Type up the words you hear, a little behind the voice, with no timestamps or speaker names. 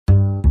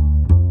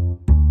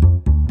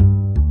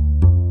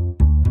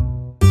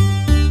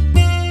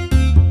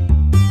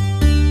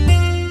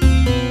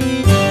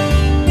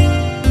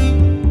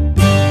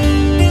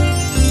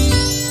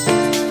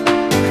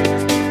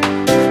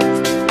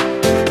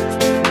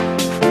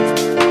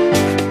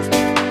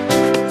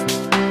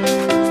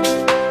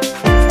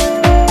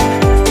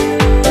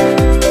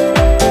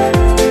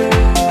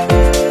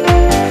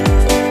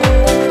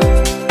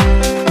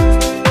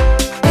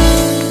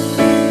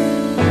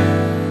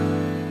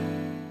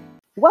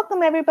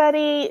Welcome,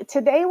 everybody.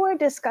 Today we're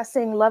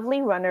discussing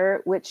Lovely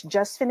Runner, which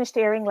just finished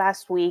airing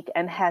last week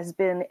and has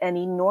been an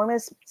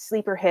enormous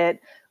sleeper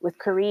hit with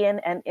Korean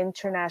and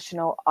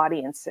international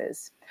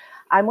audiences.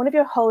 I'm one of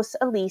your hosts,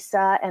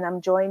 Alisa, and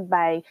I'm joined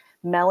by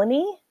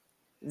Melanie,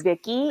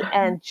 Vicky,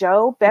 and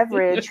Joe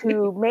Beveridge,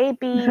 who may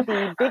be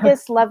the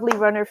biggest Lovely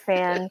Runner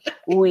fan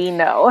we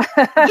know.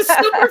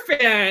 The super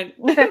fan.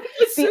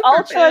 The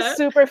ultra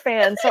super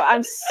fan. So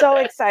I'm so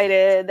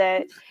excited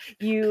that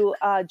you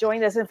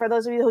joined us. And for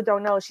those of you who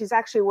don't know, she's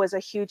actually was a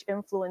huge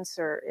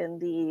influencer in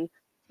the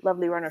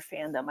Lovely Runner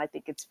fandom. I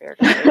think it's fair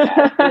to say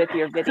that with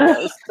your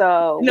videos.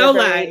 So no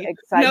lie.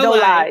 No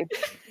lie.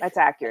 That's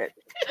accurate.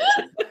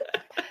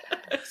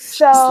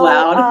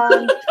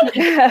 So,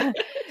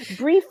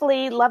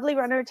 briefly, Lovely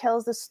Runner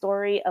tells the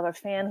story of a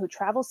fan who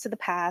travels to the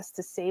past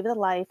to save the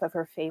life of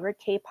her favorite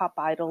K-pop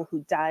idol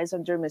who dies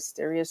under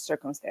mysterious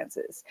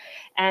circumstances.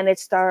 And it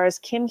stars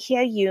Kim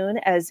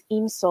Hye-yoon as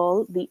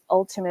Im-sol, the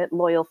ultimate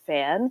loyal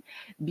fan,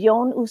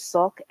 Byeon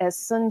Woo-seok as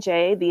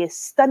Sun-Jae, the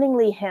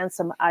stunningly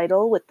handsome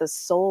idol with the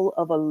soul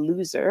of a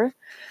loser.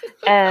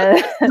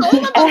 And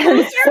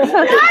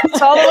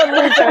soul of a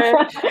loser.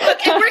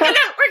 Okay, we're gonna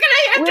have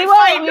to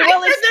fight. No.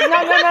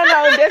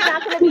 There's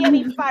not going to be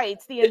any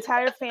fights. The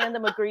entire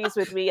fandom agrees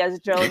with me, as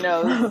Joe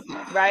knows,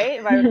 right?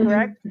 Am I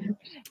correct?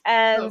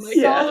 And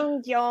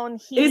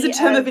Geon-Hee. It is a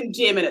term of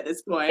endearment at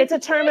this point. It's a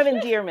term of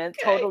endearment,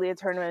 totally a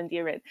term of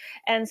endearment.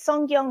 And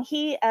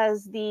Geon-Hee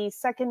as the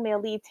second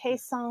male lead,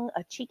 Tae-sung,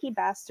 a cheeky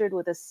bastard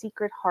with a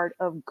secret heart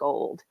of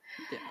gold.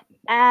 Yeah.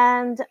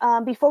 And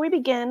before we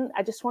begin,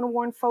 I just want to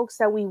warn folks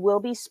that we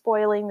will be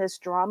spoiling this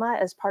drama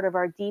as part of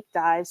our deep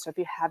dive. So if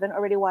you haven't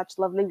already watched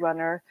Lovely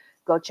Runner,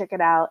 go check it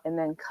out and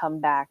then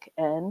come back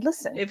and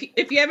listen.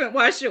 If you haven't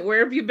watched it, where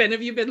have you been?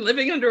 Have you been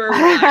living under a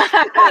rock?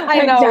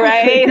 I know,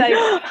 right? Like,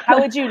 how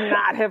would you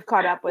not have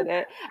caught up with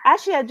it?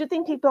 Actually, I do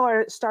think people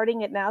are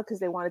starting it now because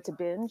they wanted to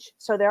binge.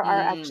 So there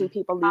are actually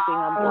people leaping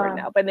on board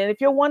now. But then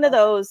if you're one of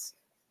those,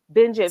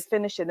 binge it,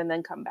 finish it, and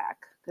then come back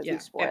because we're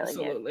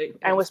spoiling it.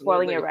 And we're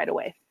spoiling it right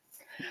away.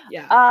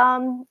 Yeah.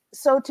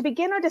 So to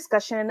begin our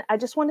discussion, I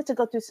just wanted to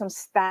go through some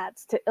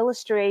stats to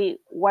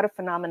illustrate what a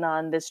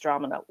phenomenon this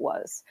drama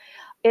was.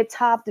 It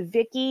topped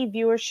Vicky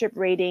viewership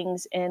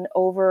ratings in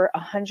over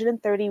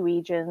 130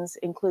 regions,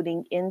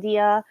 including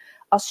India,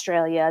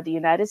 Australia, the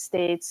United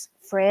States,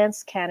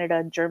 France,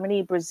 Canada,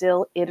 Germany,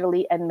 Brazil,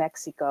 Italy, and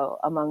Mexico,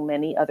 among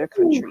many other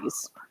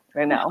countries.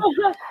 I know.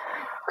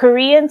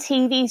 Korean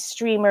TV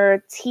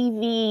streamer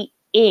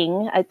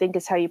TVING, I think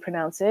is how you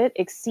pronounce it,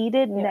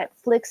 exceeded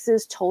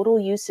Netflix's total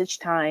usage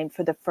time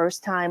for the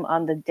first time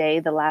on the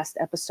day the last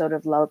episode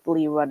of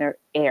Lovely Runner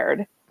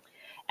aired.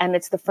 And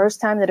it's the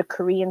first time that a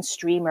Korean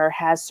streamer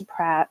has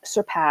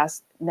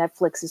surpassed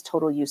Netflix's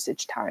total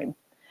usage time.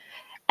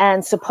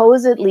 And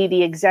supposedly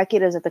the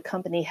executives at the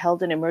company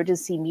held an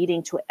emergency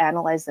meeting to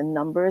analyze the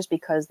numbers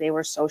because they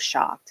were so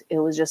shocked. It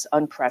was just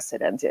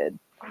unprecedented.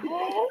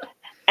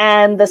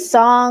 And the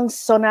song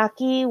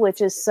Sonaki,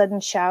 which is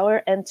Sudden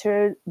Shower,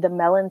 entered the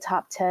Melon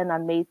Top 10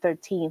 on May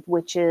 13th,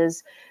 which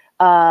is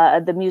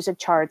the music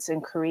charts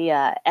in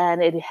Korea.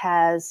 And it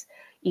has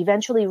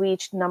eventually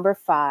reached number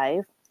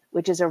 5,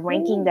 which is a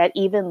ranking that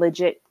even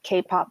legit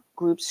K-pop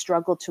groups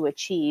struggle to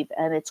achieve.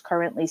 And it's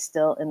currently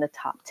still in the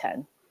top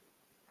 10.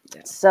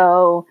 Yeah.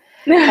 So,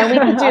 and we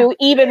can do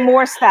even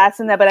more stats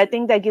than that, but I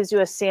think that gives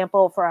you a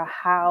sample for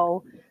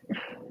how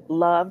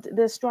loved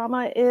this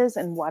drama is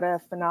and what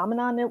a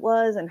phenomenon it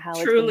was and how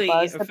it's been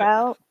buzzed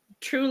about.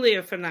 Truly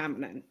a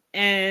phenomenon.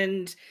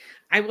 And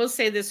I will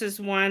say this is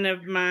one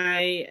of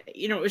my,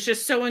 it was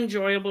just so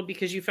enjoyable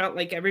because you felt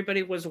like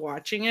everybody was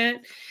watching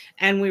it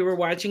and we were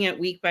watching it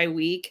week by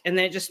week. And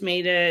that just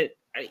made it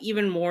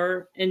even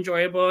more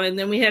enjoyable. And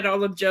then we had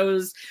all of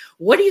Joe's,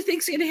 what do you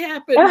think's going to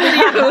happen?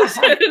 Videos.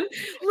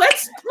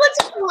 let's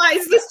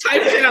analyze this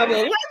time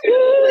travel. Let's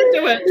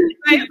do it.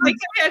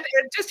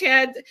 It just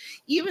had,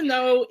 even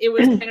though it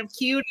was kind of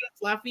cute and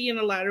fluffy in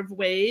a lot of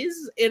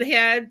ways, it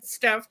had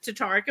stuff to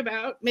talk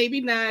about. Maybe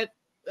not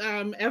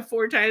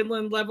F4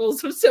 Thailand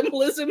levels of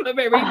symbolism of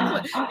every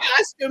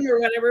costume or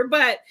whatever,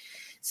 but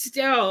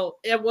still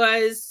it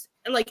was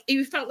like,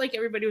 you felt like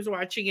everybody was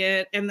watching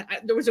it. And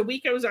there was a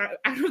week I was out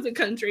of the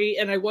country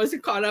and I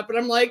wasn't caught up, and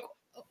I'm like,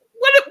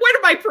 what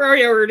are my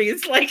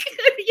priorities? Like,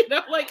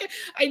 like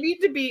I need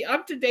to be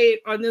up to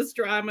date on this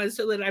drama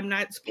so that I'm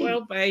not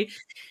spoiled by,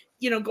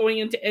 going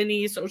into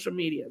any social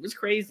media. It was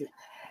crazy.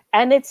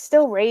 And it's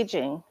still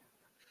raging.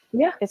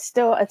 Yeah. It's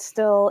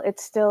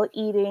still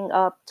eating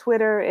up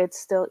Twitter. It's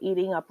still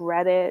eating up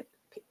Reddit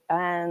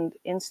and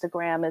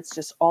Instagram. It's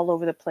just all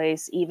over the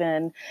place.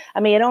 Even,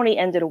 it only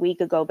ended a week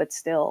ago, but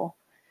still,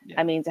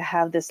 to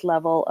have this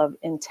level of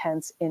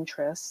intense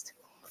interest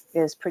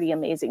is pretty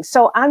amazing.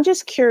 So I'm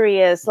just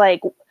curious, like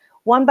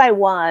one by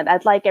one,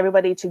 I'd like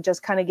everybody to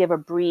just kind of give a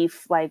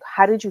brief, like,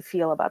 how did you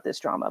feel about this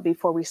drama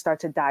before we start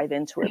to dive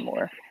into it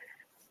more?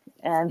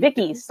 And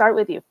Vicky, start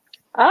with you.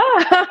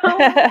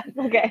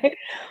 Okay.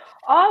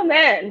 Oh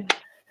man,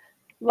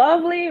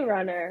 Lovely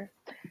Runner.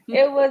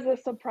 It was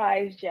a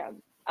surprise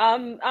gem.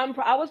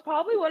 I was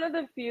probably one of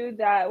the few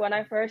that when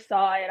I first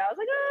saw it, I was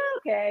like, oh,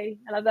 okay,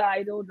 another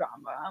idol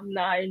drama. I'm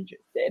not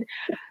interested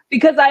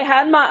because I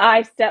had my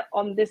eyes set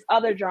on this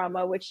other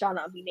drama, which shall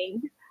not be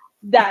named,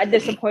 that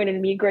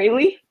disappointed me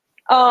greatly.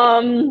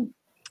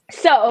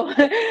 So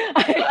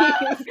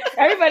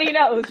everybody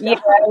knows. Yeah,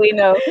 we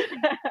know.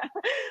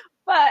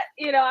 But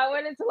I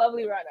went into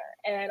Lovely Runner,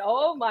 and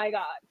oh my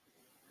god,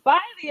 by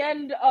the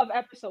end of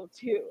episode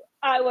 2,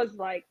 I was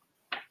like,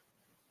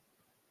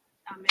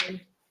 I'm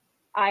in.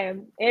 I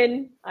am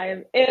in.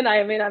 And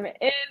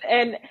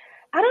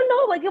I don't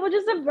know, like, it was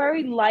just a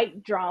very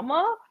light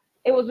drama.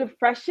 It was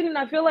refreshing, and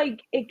I feel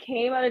like it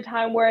came at a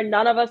time where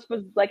none of us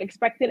was like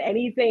expecting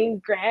anything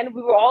grand.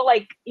 We were all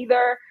like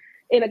either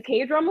in a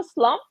K-drama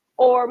slump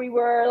or we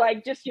were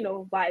like just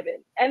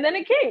vibing, and then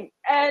it came.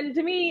 And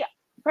to me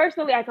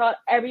personally, I thought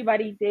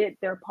everybody did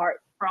their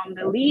part, from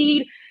the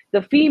lead,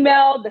 the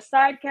female, the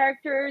side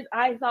characters.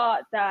 I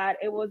thought that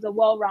it was a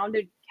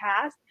well-rounded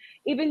cast,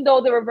 even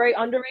though they were very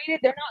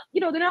underrated. They're not,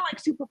 they're not like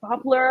super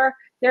popular.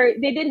 They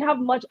didn't have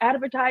much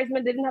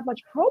advertisement. They didn't have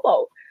much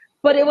promo,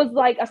 but it was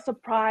like a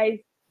surprise,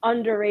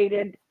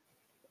 underrated,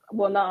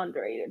 well, not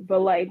underrated,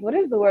 but like, what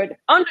is the word?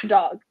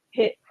 Underdog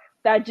hit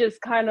that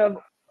just kind of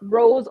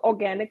rose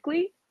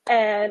organically.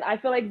 And I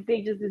feel like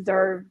they just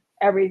deserve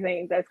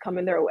everything that's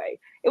coming their way.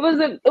 It was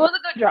a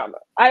good drama.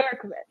 I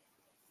recommend.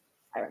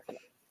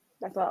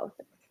 That's all I was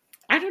saying.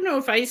 I don't know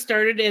if I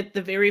started it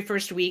the very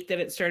first week that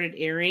it started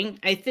airing.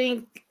 I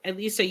think,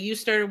 Alisa, you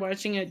started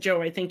watching it.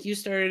 Joe, I think you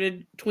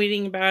started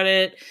tweeting about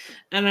it.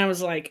 And I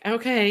was like,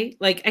 okay,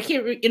 like, I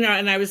can't,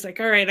 and I was like,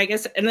 all right, I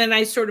guess. And then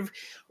I sort of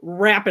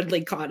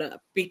rapidly caught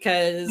up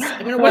because,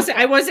 I mean,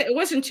 it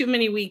wasn't too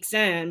many weeks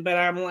in, but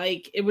I'm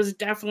like, it was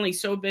definitely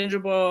so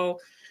bingeable.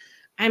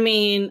 I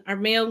mean, our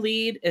male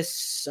lead is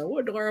so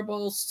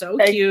adorable, so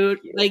cute.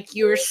 Like,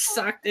 you're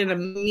sucked in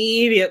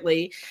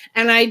immediately.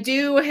 And I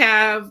do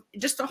have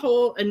just a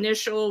whole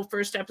initial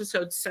first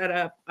episode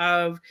setup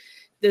of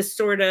this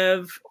sort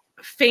of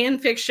fan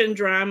fiction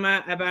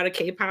drama about a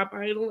K-pop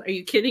idol. Are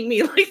you kidding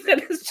me? Like,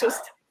 that is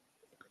just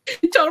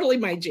totally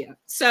my jam.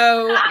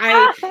 So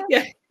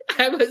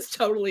I was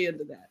totally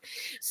into that.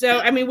 So,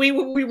 I mean,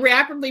 we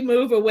rapidly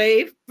move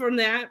away from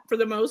that for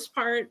the most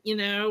part,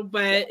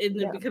 but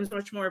it becomes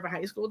much more of a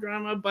high school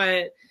drama.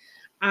 But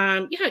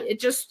it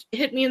just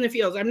hit me in the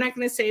feels. I'm not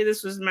going to say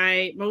this was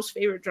my most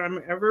favorite drama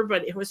ever,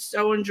 but it was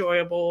so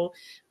enjoyable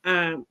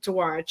to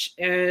watch.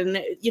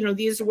 And,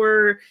 these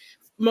were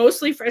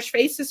mostly fresh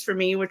faces for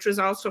me, which was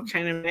also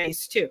kind of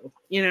nice too.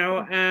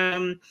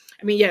 I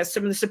mean, yes,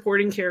 some of the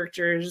supporting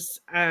characters,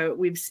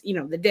 we've,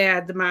 the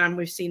dad, the mom,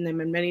 we've seen them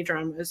in many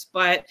dramas,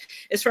 but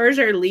as far as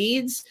our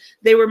leads,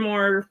 they were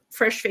more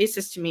fresh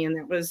faces to me, and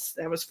that was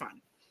fun.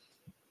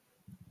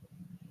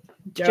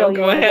 Joe,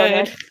 go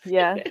ahead.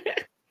 Yeah.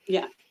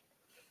 Yeah.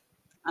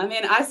 I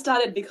mean, I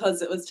started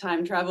because it was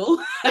time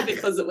travel,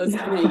 because it was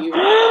Hye-Yoon.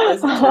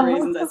 Those are the two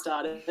reasons I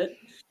started.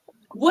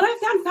 What I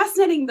found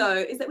fascinating, though,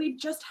 is that we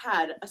just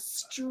had a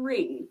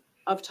string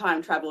of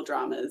time travel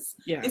dramas.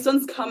 Yeah. This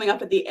one's coming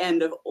up at the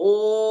end of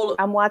all.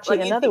 I'm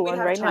watching another one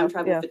right now. Time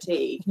travel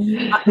fatigue.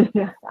 Yeah,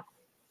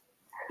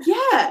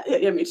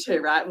 me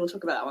too. Right, we'll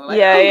talk about that one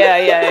later.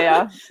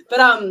 Yeah.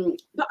 But I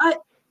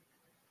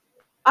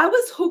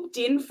was hooked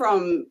in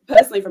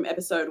personally from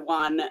episode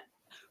 1.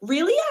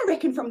 Really, I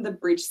reckon from the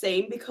bridge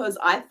scene, because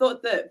I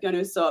thought that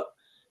Woo-seok,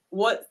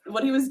 what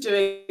he was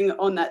doing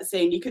on that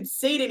scene, you could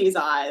see it in his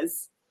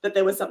eyes that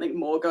there was something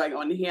more going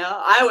on here.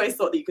 I always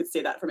thought that you could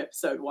see that from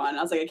episode 1.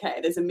 I was like, okay,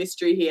 there's a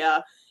mystery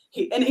here.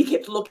 He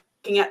kept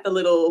looking at the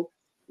little,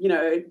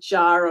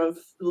 jar of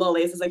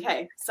lollies. I was like,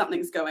 hey,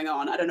 something's going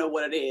on. I don't know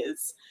what it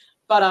is.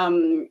 But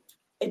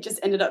it just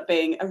ended up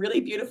being a really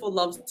beautiful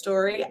love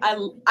story. I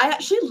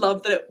actually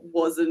love that it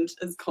wasn't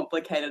as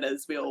complicated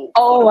as we all.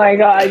 Oh my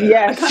God,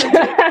 yes.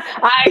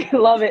 I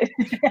love it.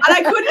 And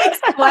I couldn't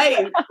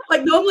explain.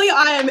 Like, normally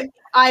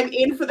I'm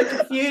in for the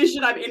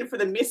confusion, I'm in for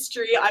the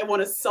mystery, I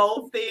want to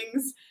solve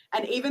things.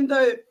 And even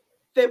though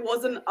there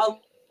wasn't a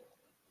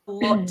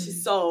lot to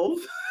solve,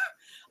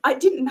 it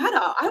didn't matter.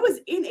 I was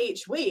in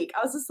each week.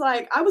 I was just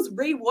like, I was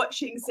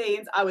rewatching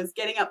scenes. I was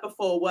getting up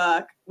before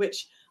work,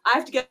 which I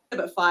have to get up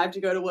at 5 to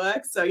go to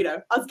work. So,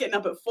 I was getting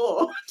up at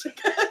 4 to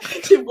watch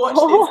this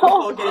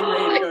before getting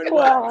ready to go to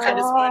work. I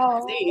just wanted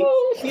to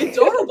see the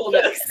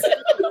adorableness.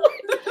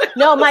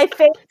 No, my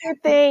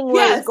favorite thing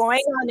was going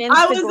on Instagram.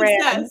 I was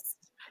obsessed.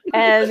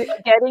 And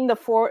getting the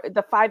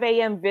 5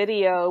 a.m.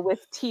 video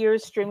with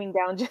tears streaming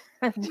down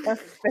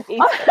Jeff's face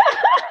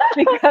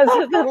because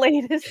of the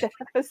latest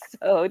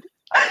episode.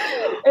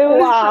 It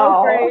was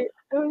so great.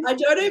 I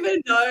don't even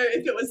know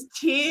if it was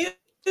tears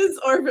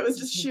or if it was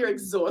just sheer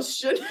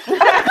exhaustion.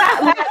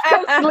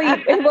 Lack of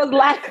sleep. It was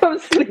lack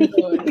of sleep.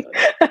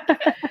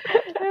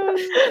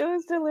 It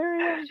was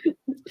delirious.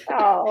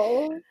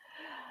 Oh.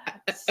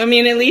 I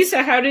mean,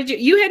 Alisa, how did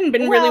you hadn't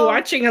been really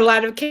watching a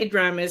lot of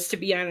K-dramas, to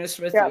be honest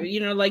with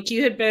you. Like,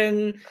 you had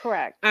been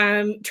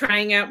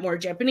trying out more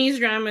Japanese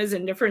dramas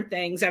and different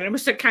things. And I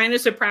was kind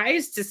of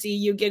surprised to see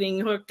you getting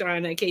hooked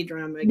on a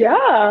K-drama.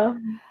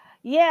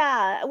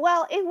 Yeah,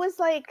 well, it was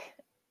like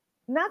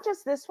not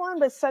just this one,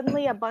 but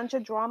suddenly a bunch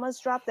of dramas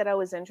dropped that I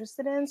was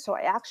interested in. So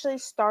I actually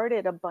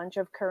started a bunch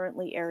of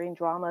currently airing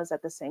dramas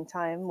at the same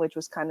time, which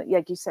was kind of,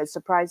 like you said,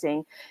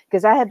 surprising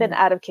because I had been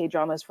out of K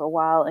dramas for a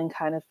while and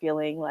kind of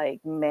feeling like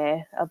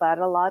meh about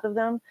a lot of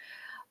them.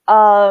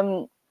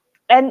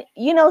 And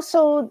you know,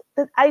 so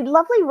I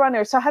Lovely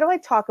Runner. So how do I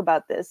talk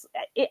about this?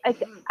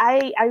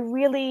 I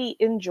really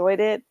enjoyed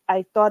it.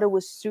 I thought it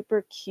was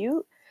super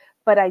cute,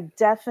 but I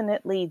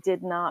definitely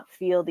did not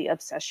feel the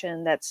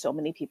obsession that so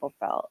many people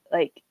felt.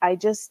 Like I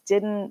just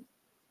didn't.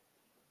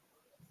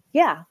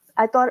 Yeah,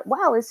 I thought,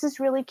 wow, this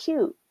is really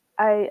cute.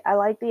 I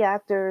like the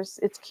actors.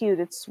 It's cute.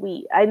 It's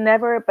sweet. I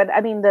never, but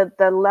I mean the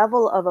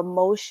level of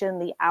emotion,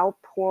 the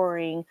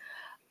outpouring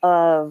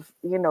of,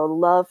 you know,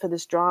 love for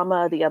this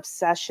drama, the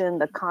obsession,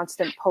 the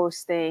constant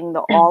posting,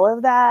 the all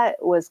of that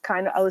was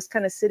kind of, I was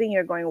kind of sitting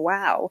here going,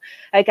 wow,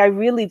 like I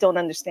really don't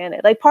understand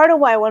it. Like part of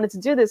why I wanted to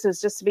do this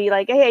was just to be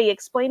like, hey,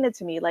 explain it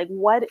to me. Like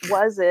what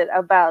was it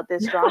about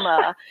this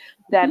drama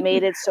that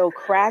made it so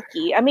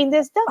cracky? I mean,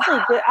 there's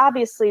definitely good,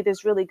 obviously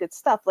there's really good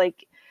stuff.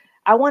 Like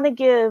I want to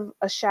give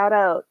a shout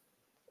out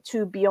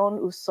to Byeon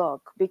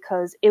Woo-seok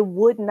because it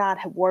would not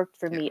have worked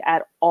for me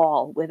at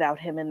all without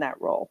him in that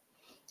role.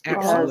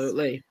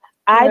 Absolutely.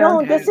 I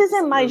don't, this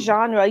isn't my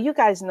genre. You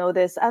guys know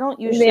this. I don't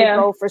usually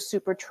go for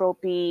super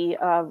tropey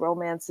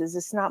romances.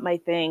 It's not my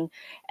thing.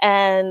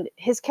 And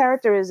his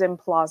character is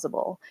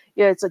implausible.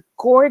 Yeah, it's a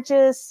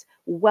gorgeous,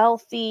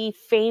 wealthy,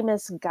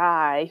 famous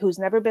guy who's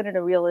never been in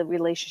a real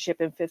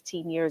relationship in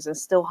 15 years and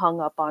still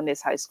hung up on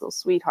his high school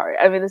sweetheart.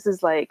 I mean, this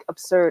is like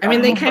absurd. I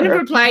mean, they kind of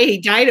imply he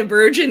died a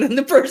virgin in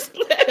the first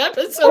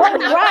episode.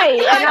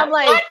 Right. And I'm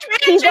like,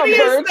 he's a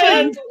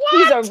virgin.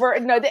 He's a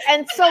virgin. No,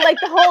 and so like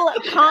the whole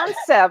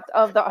concept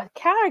of the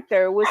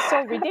character was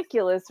so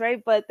ridiculous,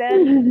 right? But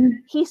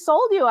then he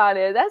sold you on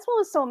it. That's what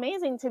was so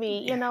amazing to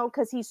me, you know,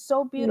 because he's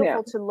so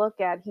beautiful to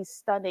look at. He's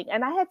stunning.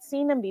 And I had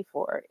seen him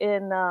before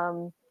in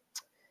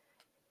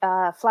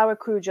Flower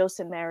Crew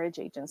Joseon Marriage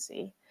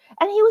Agency.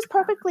 And he was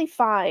perfectly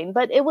fine,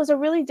 but it was a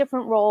really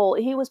different role.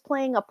 He was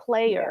playing a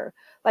player.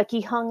 Like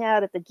he hung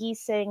out at the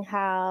Gisang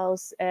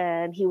house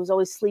and he was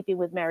always sleeping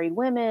with married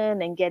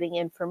women and getting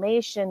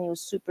information. He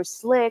was super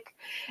slick.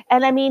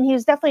 And I mean, he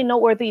was definitely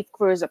noteworthy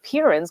for his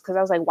appearance because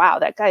I was like, wow,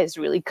 that guy is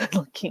really good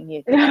looking,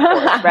 of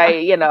course,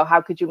 right? You know, how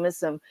could you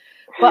miss him?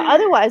 But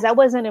otherwise, I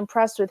wasn't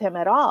impressed with him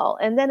at all.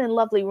 And then in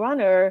Lovely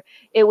Runner,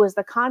 it was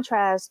the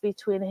contrast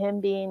between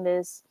him being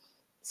this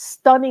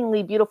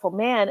stunningly beautiful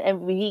man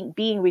and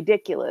being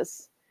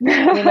ridiculous, you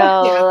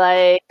know,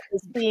 like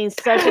just being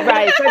such a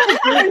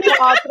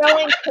goofball,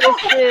 throwing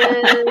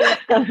kisses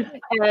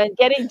and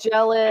getting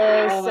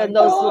jealous, and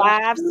those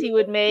laughs he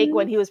would make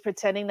when he was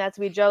pretending not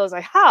to be jealous,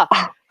 like ha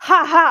ha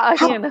ha,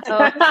 you know.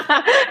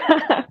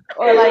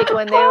 Or like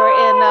when they were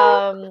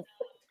in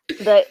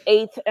the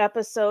 8th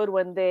episode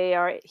when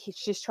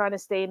she's trying to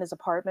stay in his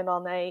apartment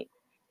all night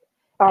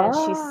and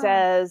she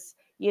says,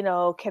 you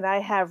know, can I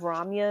have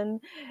ramyun?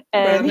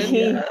 And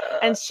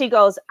and she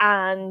goes,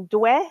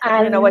 andwe,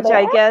 you know, which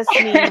I guess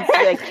means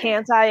like,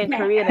 can't I in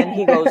Korean? And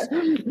he goes,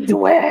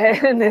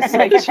 dwe, in this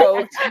like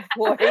choked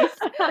voice.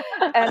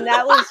 And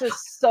that was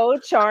just so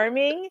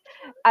charming.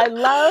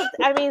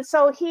 I mean,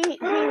 so he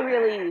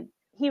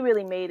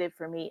really made it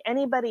for me.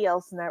 Anybody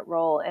else in that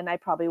role, and I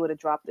probably would have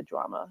dropped the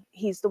drama.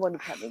 He's the one who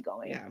kept me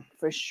going,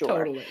 for sure.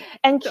 Totally.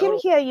 And Kim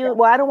Hye-yoon,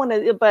 well, I don't want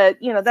to,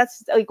 but you know,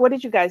 that's like, what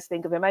did you guys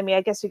think of him? I mean,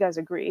 I guess you guys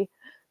agree,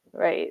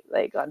 right?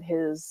 Like on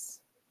his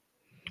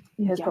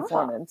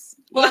performance.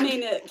 Well, I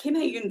mean, Kim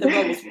Hye-yoon, the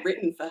role was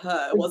written for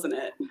her, wasn't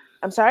it?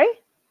 I'm sorry?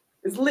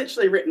 It's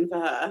literally written for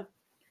her.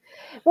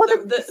 Well,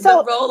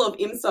 the role of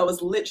Imso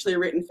was literally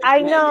written for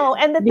Kim know,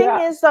 Hye-yoon. And the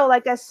thing is, though,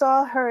 like I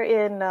saw her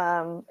in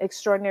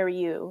Extraordinary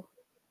You.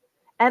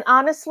 And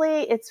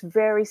honestly, it's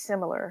very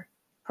similar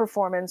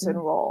performance and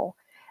role.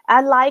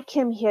 I like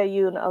Kim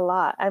Hye-yoon a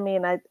lot. I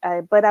mean,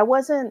 but I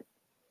wasn't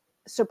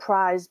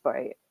surprised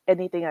by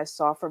anything I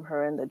saw from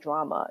her in the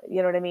drama.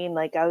 You know what I mean?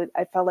 Like I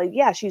felt like,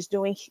 yeah, she's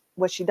doing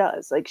what she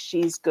does. Like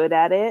she's good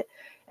at it,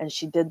 and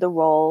she did the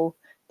role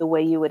the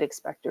way you would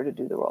expect her to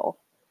do the role.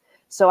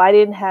 So I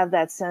didn't have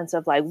that sense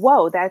of like,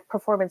 whoa, that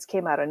performance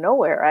came out of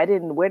nowhere.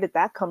 Where did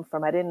that come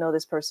from? I didn't know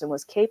this person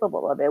was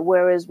capable of it.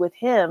 Whereas with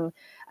him,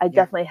 I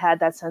definitely had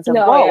that sense of,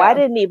 I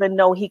didn't even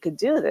know he could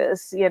do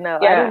this. You know,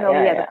 I didn't know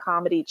he had the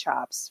comedy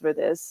chops for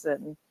this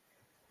and,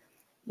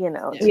 you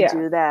know, to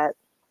do that.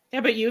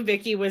 Yeah, but you,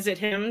 Vicky, was it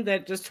him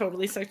that just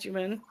totally sucked you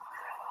in?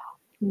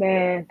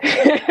 Man.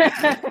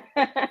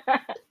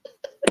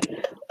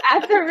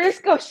 At the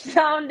risk of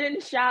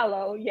sounding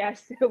shallow,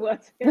 yes, it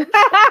was him.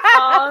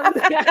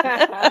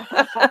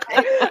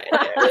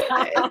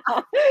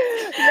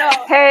 No,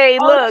 hey,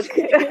 look.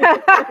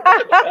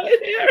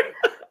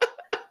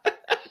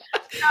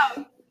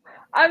 No,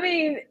 I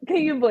mean, can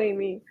you blame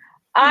me?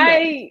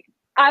 I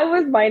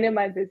was minding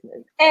my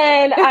business,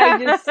 and I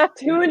just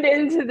tuned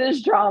into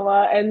this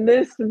drama, and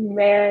this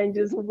man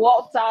just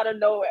walks out of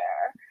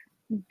nowhere,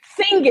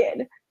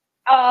 singing,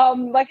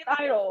 like an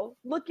idol,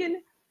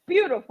 looking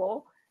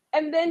beautiful.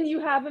 And then you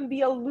have him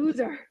be a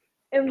loser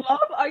in love?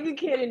 Are you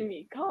kidding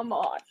me? Come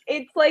on.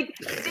 It's like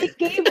they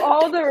gave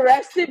all the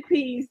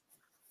recipes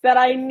that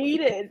I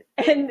needed,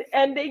 and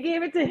they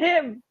gave it to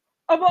him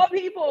of all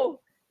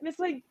people. And it's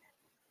like,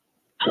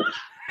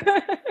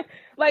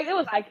 like it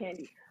was eye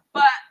candy.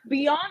 But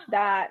beyond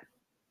that,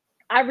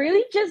 I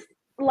really just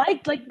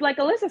like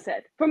Alisa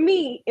said, for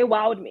me, it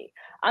wowed me.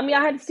 I mean,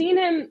 I had seen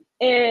him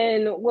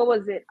in, what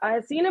was it? I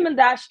had seen him in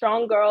that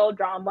Strong Girl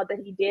drama that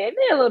he did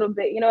a little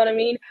bit, you know what I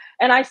mean?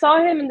 And I saw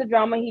him in the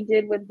drama he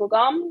did with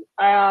Bugam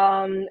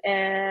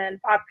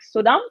and Park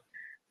Sodam.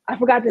 I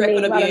forgot the name.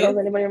 I don't know if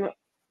anybody remember.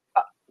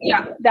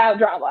 Yeah, that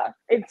drama.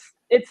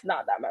 It's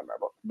not that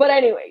memorable. But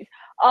anyways,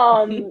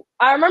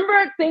 I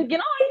remember thinking,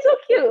 oh, he's so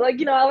cute. Like,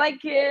 you know, I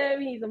like him.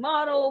 He's a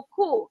model.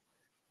 Cool.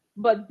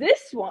 But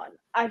this one,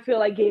 I feel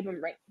like gave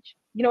him range.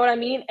 You know what I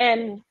mean?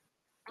 And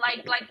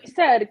like you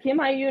said, Kim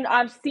Hye-yoon,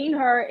 I've seen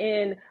her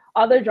in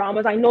other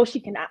dramas. I know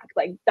she can act.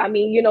 Like, I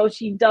mean, you know,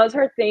 she does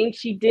her thing.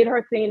 She did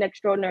her thing in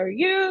Extraordinary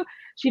You.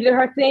 She did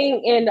her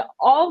thing in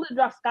all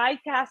the Sky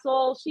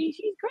Castle. She's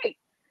great.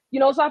 You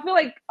know, so I feel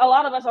like a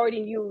lot of us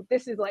already knew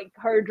this is like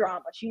her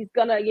drama. She's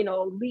gonna, you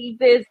know, lead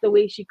this the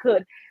way she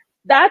could.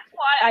 That's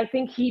why I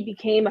think he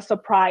became a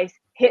surprise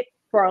hit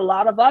for a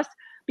lot of us,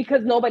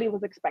 because nobody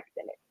was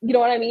expecting it. You know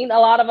what I mean? A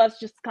lot of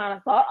us just kind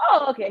of thought,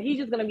 oh, okay, he's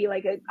just going to be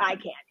like an eye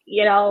candy,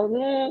 you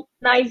know,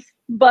 nice,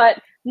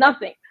 but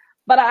nothing.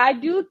 But I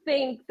do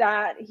think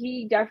that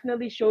he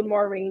definitely showed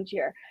more range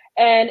here.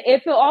 And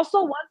if it also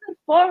wasn't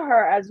for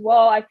her as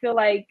well, I feel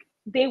like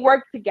they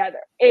worked together.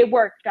 It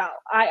worked out.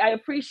 I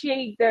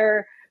appreciate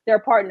their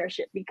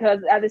partnership, because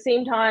at the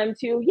same time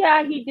too,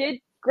 yeah, he did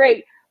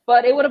great.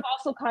 But it would have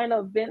also kind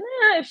of been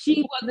if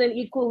she wasn't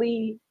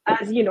equally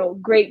as, you know,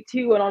 great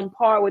too and on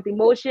par with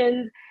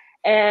emotions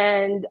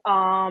and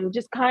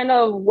just kind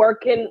of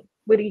working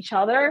with each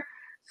other.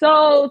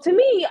 So to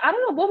me, I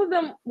don't know, both of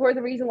them were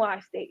the reason why I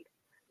stayed.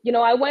 You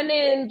know, I went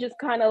in just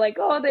kind of like,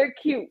 oh, they're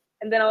cute.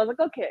 And then I was like,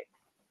 okay,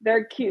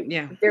 they're cute.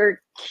 Yeah.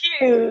 They're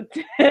cute.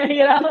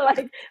 You know,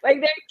 like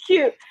they're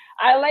cute.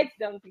 I like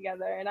them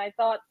together. And I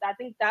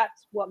think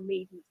that's what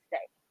made me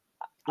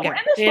stay. Yeah.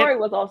 And the story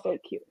was also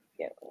cute.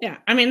 Yeah,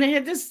 I mean, they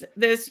had this,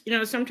 you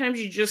know, sometimes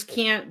you just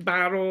can't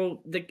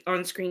bottle the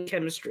on-screen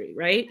chemistry,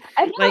 right?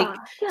 Like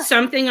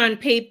something on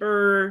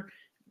paper,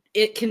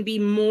 it can be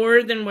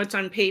more than what's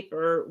on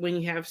paper when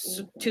you have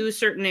two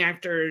certain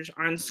actors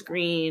on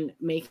screen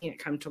making it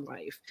come to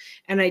life.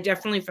 And I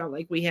definitely felt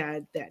like we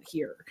had that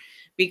here,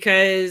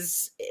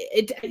 because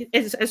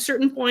at a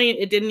certain point,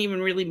 it didn't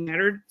even really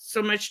matter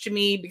so much to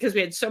me, because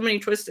we had so many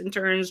twists and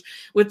turns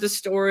with the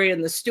story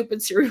and the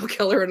stupid serial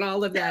killer and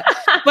all of that.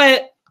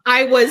 But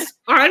I was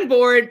on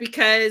board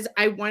because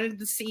I wanted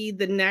to see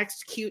the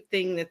next cute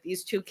thing that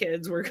these two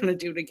kids were going to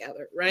do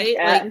together, right?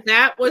 Yeah. Like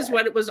that was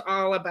what it was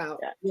all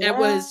about. Yeah. It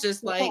was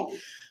just like,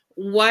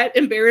 what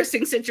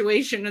embarrassing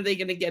situation are they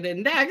going to get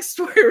in next?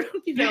 Where,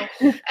 you know,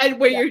 and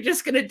where you're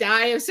just going to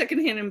die of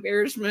secondhand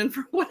embarrassment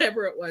for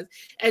whatever it was.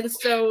 And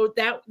so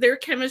that their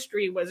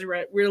chemistry was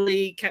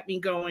really kept me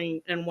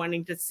going and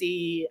wanting to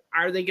see,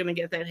 are they going to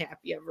get that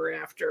happy ever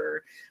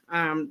after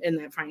in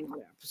that final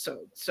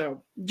episode?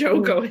 So Joe,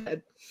 go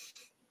ahead.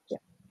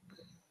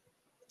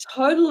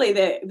 Totally,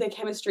 their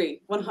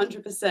chemistry,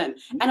 100%.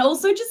 And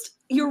also just,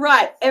 you're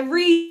right,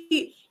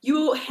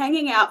 you're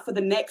hanging out for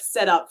the next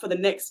setup, for the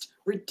next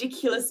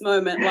ridiculous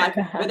moment, like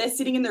where they're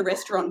sitting in the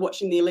restaurant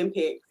watching the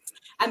Olympics,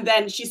 and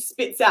then she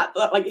spits out,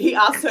 like he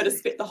asks her to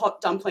spit the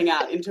hot dumpling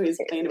out into his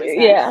hand.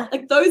 Yeah.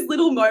 Like those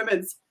little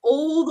moments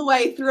all the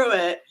way through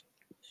it,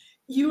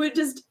 you were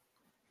just,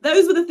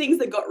 those were the things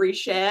that got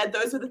reshared.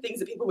 Those were the things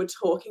that people were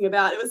talking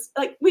about. It was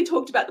like, we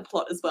talked about the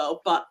plot as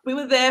well, but we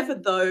were there for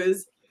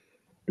those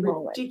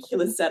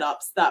ridiculous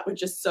setups that were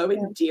just so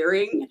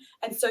endearing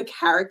and so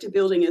character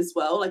building as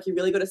well. Like you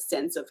really got a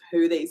sense of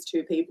who these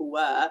two people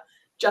were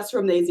just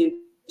from these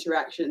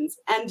interactions.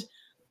 And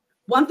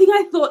one thing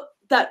I thought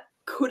that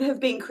could have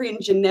been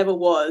cringe and never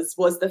was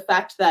the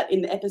fact that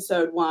in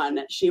episode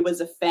 1 she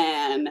was a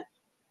fan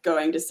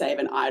going to save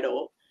an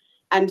idol,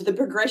 and the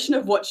progression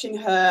of watching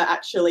her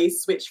actually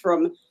switch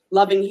from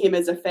loving him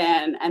as a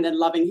fan and then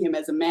loving him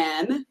as a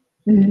man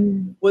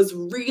was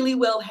really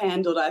well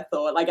handled, I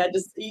thought. Like I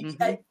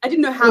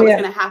didn't know how it was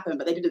going to happen,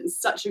 but they did it in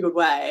such a good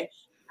way.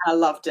 I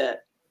loved it.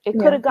 It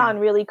could have gone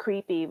really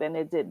creepy, and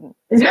it didn't.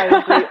 So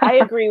I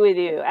agree with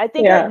you. I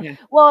think,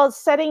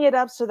 setting it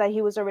up so that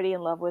he was already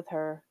in love with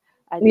her,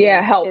 I think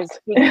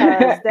helped.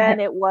 Because then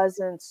it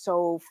wasn't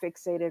so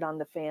fixated on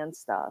the fan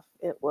stuff.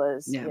 It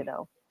was, you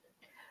know.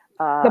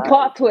 The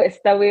plot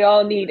twist that we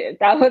all needed.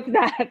 That was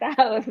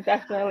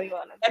definitely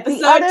one of them.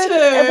 Episode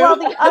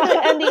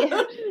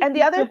 2.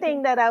 The other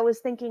thing that I was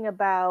thinking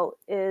about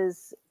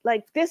is,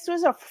 like, this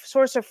was a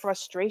source of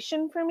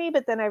frustration for me,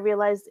 but then I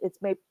realized it's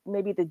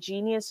maybe the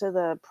genius of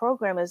the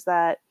program is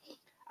that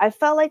I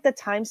felt like the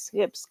time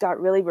skips got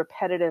really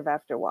repetitive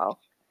after a while,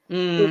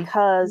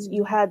 because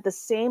you had the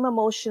same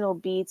emotional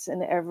beats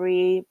in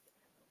every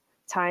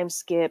time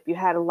skip. You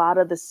had a lot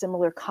of the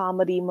similar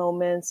comedy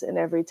moments in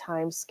every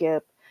time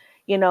skip.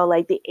 You know,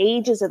 like the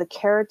ages of the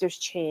characters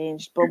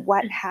changed, but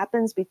what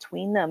happens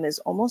between them is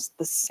almost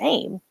the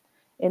same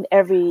in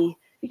every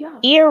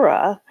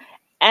era.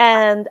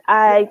 And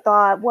I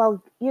thought,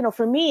 well, you know,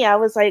 for me, I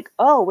was like,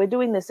 oh, we're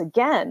doing this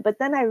again. But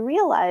then I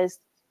realized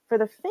for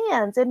the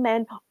fans, it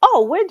meant,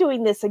 oh, we're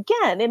doing this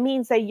again. It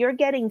means that you're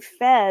getting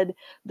fed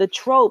the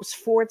tropes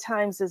 4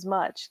 times as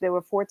much. There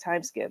were 4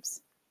 time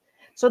skips.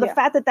 So the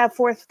fact that that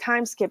 4th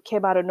time skip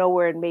came out of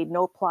nowhere and made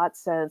no plot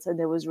sense, and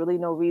there was really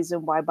no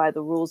reason why, by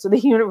the rules of the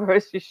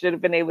universe, you should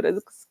have been able to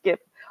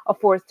skip a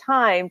 4th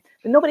time,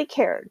 but nobody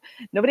cared.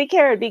 Nobody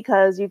cared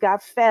because you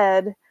got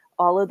fed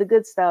all of the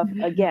good stuff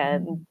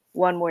again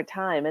one more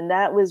time. And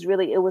that was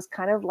really, it was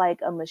kind of like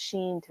a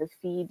machine to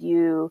feed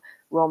you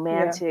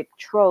romantic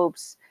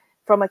tropes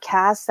from a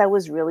cast that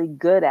was really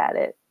good at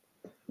it.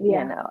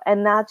 You know,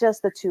 and not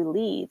just the 2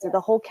 leads.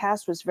 The whole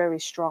cast was very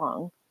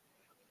strong.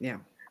 Yeah.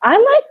 I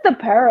like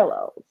the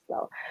parallels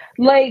though.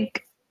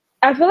 Like,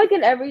 I feel like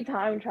in every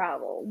time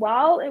travel,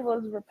 while it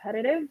was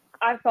repetitive,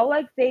 I felt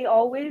like they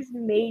always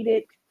made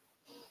it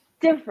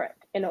different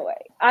in a way.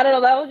 I don't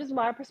know, that was just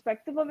my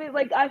perspective of it.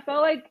 Like, I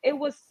felt like it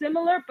was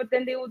similar, but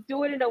then they would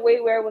do it in a way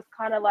where it was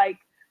kind of like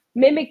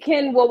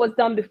mimicking what was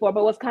done before,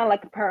 but was kind of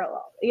like a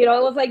parallel. You know,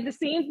 it was like the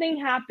same thing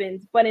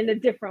happens, but in a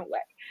different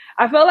way.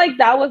 I felt like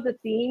that was the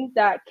theme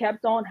that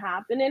kept on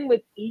happening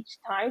with each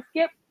time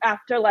skip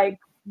after like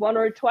 1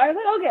 or 2. I was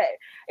like, okay,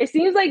 it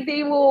seems like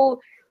they will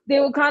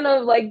kind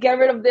of like get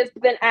rid of this,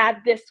 but then add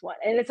this one.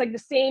 And it's like the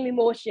same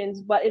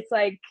emotions, but it's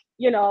like,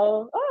 you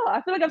know, oh,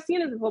 I feel like I've seen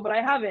this before, but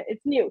I haven't.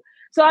 It's new.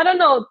 So I don't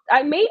know.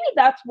 Maybe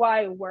that's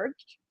why it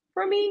worked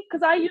for me,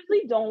 because I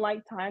usually don't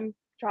like time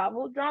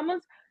travel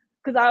dramas,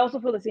 because I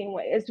also feel the same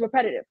way. It's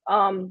repetitive.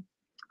 Or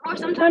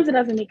sometimes it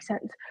doesn't make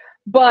sense.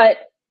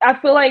 But I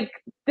feel like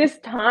this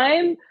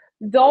time,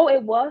 though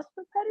it was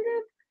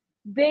repetitive,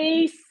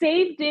 they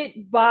saved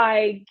it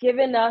by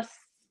giving us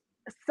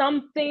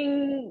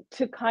something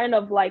to kind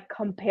of like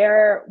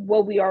compare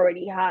what we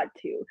already had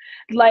to.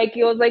 Like,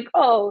 it was like,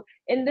 oh,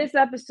 in this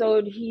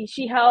episode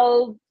she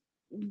held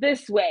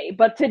this way,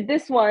 but to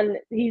this one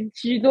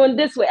she's doing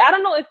this way. I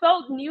don't know, it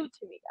felt new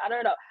to me. I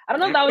don't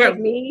know if that was just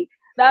me.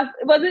 That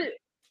was it.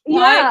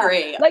 I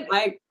agree. Like,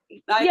 I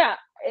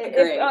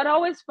agree. It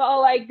always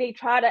felt like they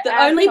try to the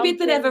add only something.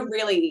 bit that ever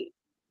really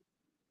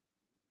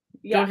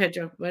Go ahead,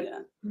 Joe. What?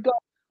 Go.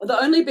 The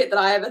only bit that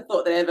I ever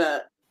thought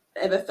that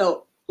ever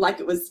felt like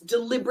it was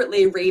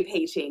deliberately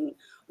repeating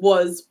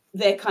was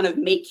their kind of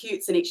meet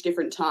cutes in each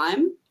different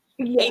time.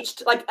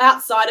 Each, like,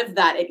 outside of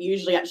that, it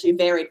usually actually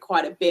varied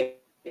quite a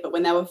bit. But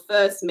when they were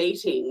first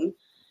meeting,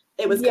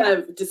 it was kind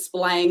of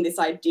displaying this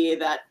idea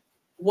that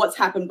what's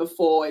happened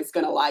before is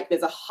going to, like,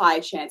 there's a high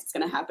chance it's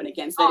going to happen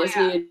again. So they just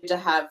needed to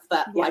have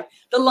that, like,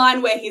 the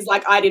line where he's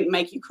like, I didn't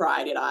make you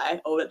cry, did I?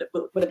 Or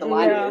whatever the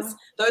line is.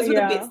 Those were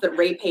the bits that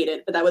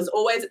repeated, but that was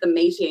always at the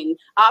meeting.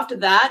 After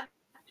that,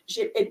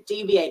 it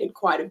deviated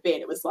quite a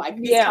bit. It was like,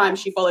 this time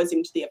she follows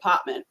him to the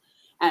apartment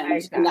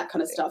and that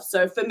kind of stuff.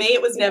 So for me,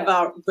 it was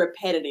never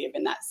repetitive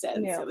in that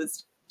sense. It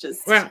was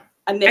just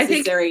a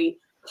necessary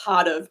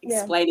part of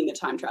explaining the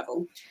time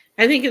travel.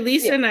 I think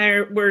Alisa and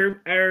I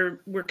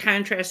were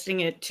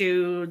contrasting it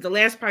to the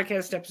last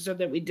podcast episode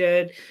that we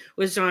did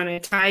was on a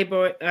Thai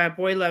boy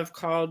love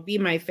called Be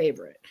My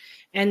Favorite.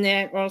 And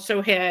that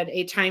also had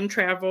a time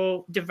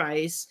travel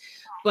device.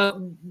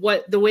 But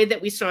the way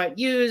that we saw it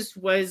used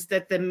was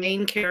that the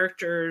main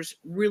characters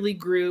really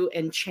grew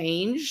and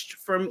changed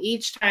from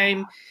each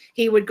time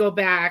he would go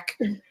back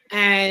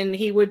and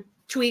he would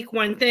tweak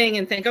one thing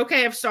and think,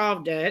 okay, I've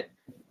solved it,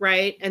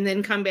 right? And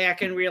then come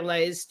back and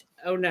realized,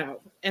 oh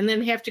no, and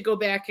then have to go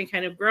back and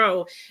kind of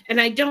grow.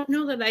 And I don't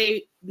know that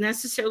I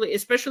necessarily,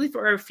 especially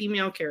for our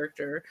female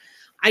character,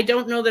 I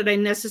don't know that I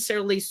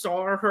necessarily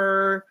saw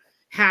her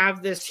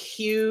have this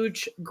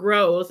huge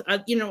growth,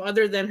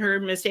 other than her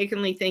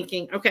mistakenly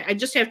thinking, okay, I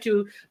just have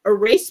to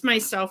erase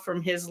myself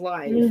from his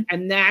life.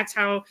 And that's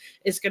how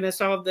it's going to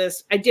solve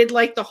this. I did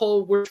like the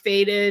whole we're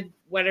fated,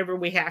 whatever,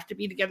 we have to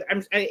be together.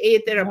 I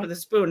ate that up with a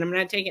spoon. I'm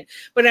not taking it,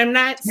 but I'm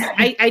not,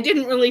 I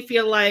didn't really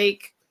feel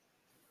like,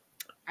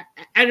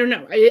 I don't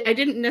know. I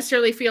didn't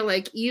necessarily feel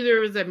like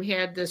either of them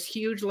had this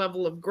huge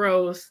level of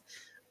growth.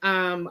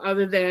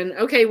 Other than,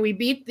 okay, we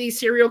beat the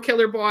serial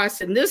killer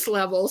boss in this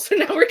level, so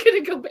now we're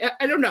gonna go back.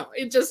 I don't know.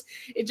 It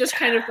just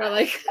kind of felt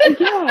like I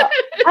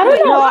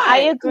don't know.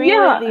 I agree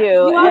with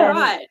you. You are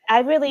right. I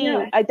really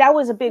that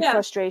was a big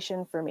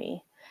frustration for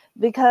me,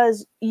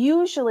 because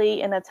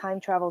usually in a time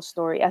travel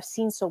story, I've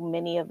seen so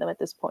many of them at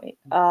this point,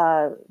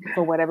 for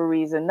whatever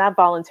reason, not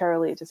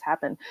voluntarily, it just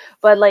happened.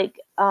 But like,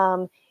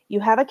 you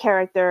have a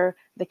character,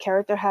 the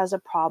character has a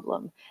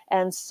problem,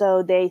 and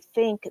so they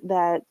think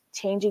that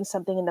changing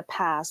something in the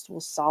past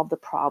will solve the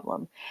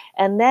problem.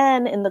 And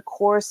then in the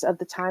course of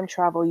the time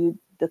travel,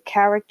 the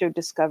character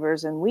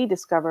discovers, and we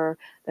discover,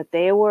 that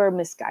they were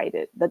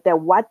misguided, that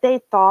what they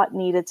thought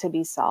needed to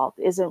be solved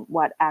isn't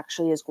what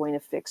actually is going to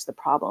fix the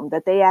problem,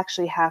 that they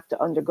actually have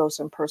to undergo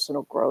some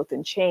personal growth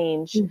and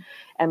change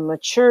and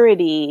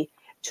maturity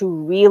to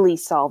really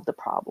solve the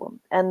problem,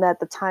 and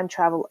that the time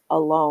travel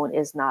alone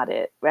is not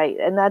it, right?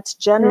 And that's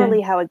generally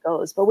how it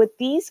goes. But with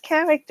these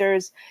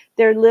characters,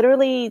 they're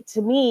literally,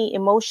 to me,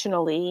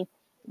 emotionally,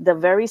 the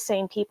very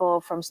same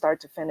people from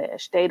start to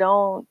finish. They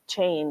don't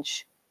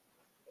change.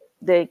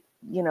 They're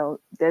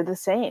the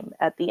same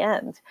at the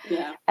end.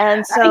 Yeah.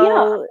 And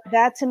so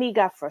that to me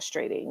got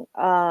frustrating.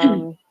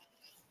 Another.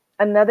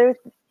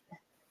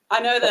 I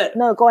know that.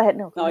 No, go ahead.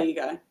 No, you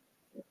go.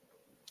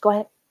 Go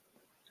ahead.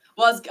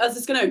 Well, I was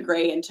just going to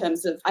agree in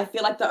terms of, I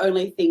feel like the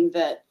only thing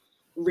that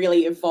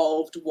really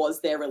evolved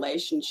was their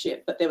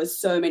relationship, but there were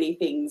so many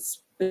things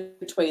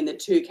between the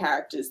two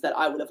characters that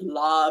I would have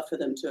loved for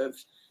them to have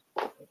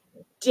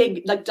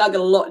dug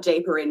a lot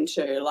deeper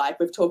into. Like,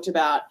 we've talked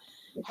about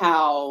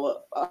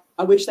how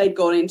I wish they'd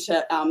gone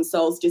into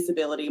Seol's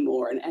disability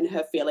more and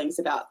her feelings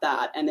about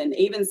that, and then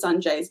even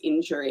Sun-Jae's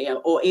injury,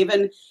 or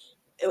even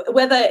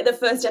whether the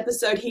first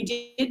episode he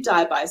did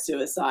die by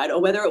suicide,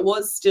 or whether it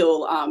was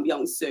still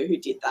Young-soo who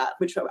did that,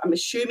 which I'm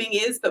assuming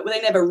is, but they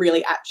never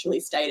really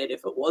actually stated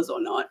if it was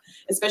or not,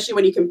 especially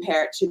when you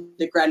compare it to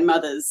the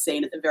grandmother's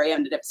scene at the very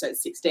end of episode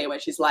 16 where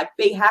she's like,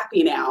 be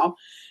happy now.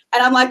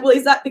 And I'm like, well,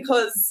 is that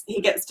because he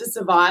gets to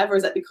survive, or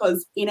is that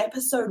because in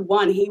episode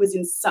 1 he was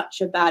in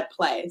such a bad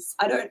place?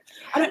 I don't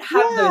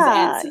have those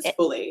answers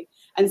fully.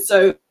 And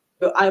so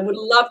I would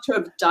love to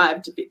have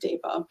dived a bit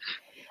deeper.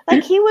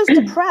 Like, he was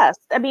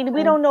depressed. I mean,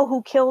 we don't know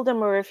who killed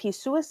him or if he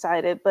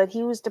suicided, but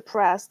he was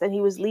depressed and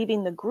he was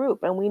leaving the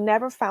group, and we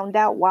never found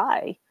out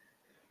why.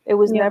 It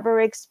was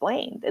never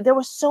explained. There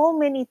were so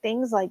many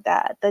things like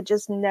that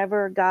just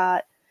never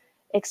got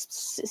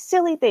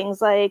silly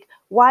things. Like,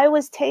 why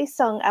was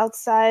Tae-sung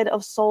outside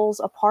of Seol's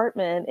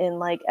apartment in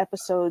like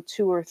episode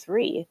 2 or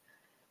 3?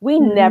 We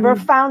never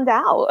found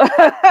out.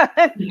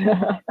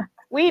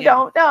 We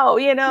don't know,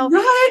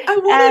 Right, I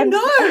want to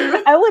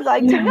know. I would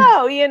like to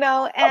know,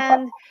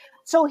 and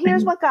so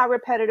here's what got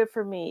repetitive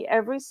for me.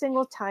 Every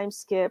single time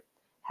skip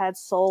had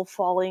Seol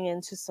falling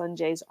into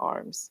Sun-Jae's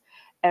arms.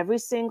 Every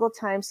single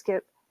time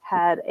skip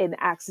had an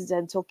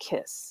accidental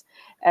kiss.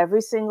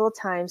 Every single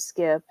time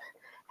skip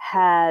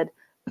had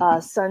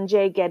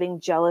Sun-Jae getting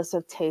jealous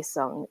of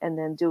Tae-sung and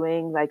then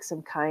doing like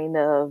some kind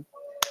of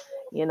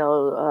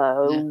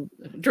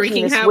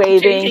drinking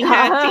waving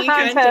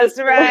contest.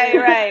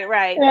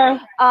 Right. Yeah.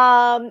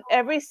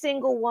 Every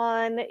single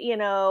one,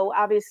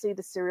 obviously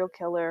the serial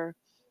killer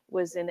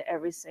was in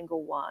every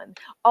single one.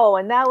 Oh,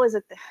 and that was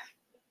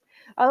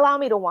allow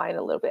me to whine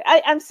a little bit.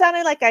 I'm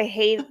sounding like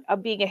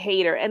I'm being a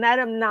hater, and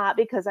I'm not,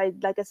 because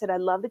like I said, I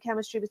love the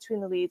chemistry between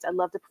the leads. I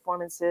love the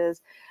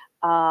performances.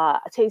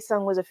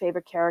 Tae-sung was a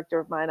favorite character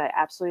of mine. I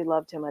absolutely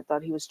loved him. I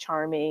thought he was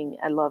charming.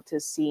 I loved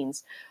his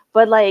scenes.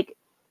 But like,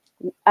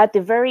 at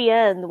the very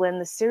end, when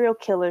the serial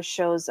killer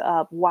shows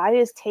up, why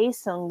is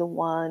Tae-sung the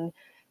one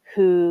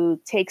who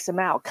takes him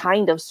out?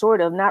 Kind of,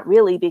 sort of, not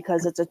really,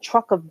 because it's a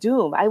truck of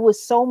doom. I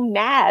was so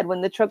mad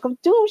when the truck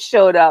of doom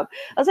showed up.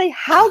 I was like,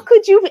 how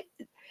could you?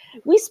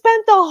 We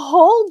spent the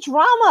whole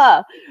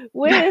drama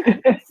with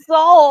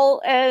Seol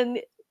and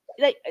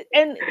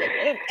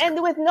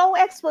with no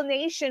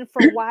explanation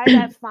for why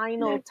that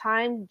final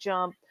time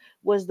jump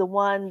was the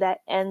one that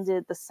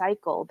ended the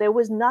cycle. There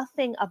was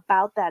nothing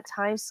about that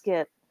time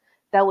skip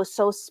that was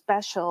so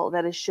special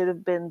that it should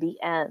have been the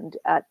end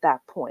at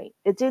that point.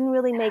 It didn't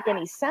really make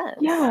any sense.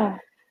 Yeah.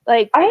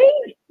 Like,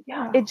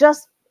 it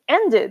just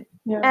ended.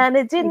 Yeah. And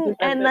it didn't,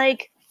 and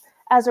like,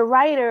 as a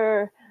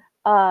writer,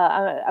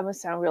 I'm gonna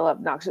sound real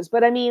obnoxious,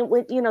 but I mean,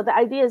 the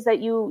idea is that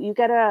you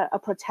get a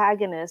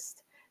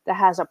protagonist that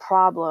has a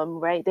problem,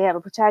 right? They have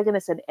a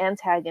protagonist and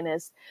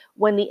antagonist.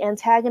 When the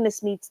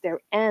antagonist meets their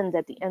end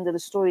at the end of the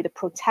story, the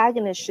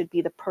protagonist should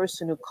be the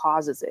person who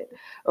causes it,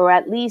 or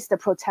at least the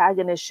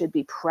protagonist should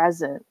be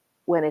present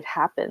when it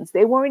happens.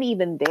 They weren't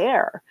even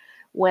there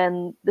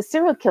when the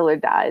serial killer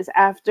dies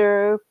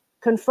after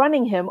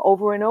confronting him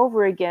over and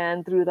over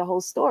again through the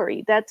whole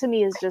story. That to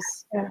me is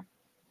just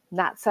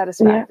not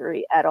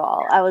satisfactory at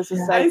all. I was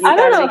just like, you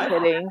gotta be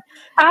kidding.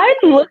 I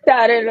looked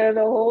at it at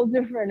a whole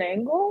different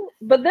angle.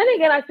 But then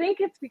again, I think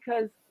it's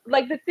because,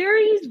 like, the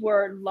theories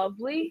were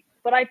lovely,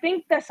 but I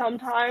think that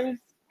sometimes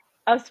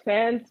us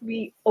fans,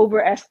 we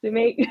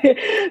overestimate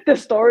the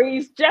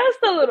stories just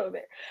a little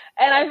bit.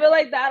 And I feel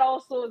like that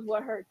also is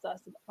what hurts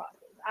us in the process.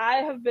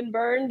 I have been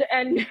burned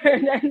and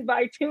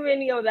by too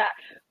many of that.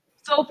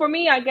 So for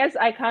me, I guess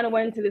I kind of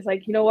went into this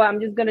like, you know what, I'm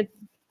just going to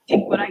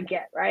take what I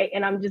get, right?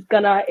 And I'm just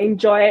gonna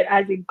enjoy it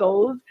as it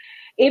goes.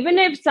 Even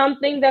if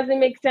something doesn't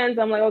make sense,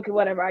 I'm like, okay,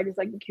 whatever. I just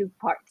like the cute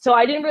part. So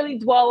I didn't really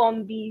dwell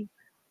on the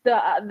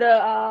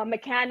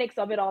mechanics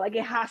of it all. Like,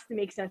 it has to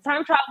make sense.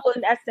 Time travel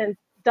in essence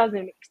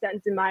doesn't make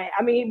sense I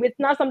mean, it's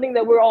not something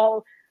that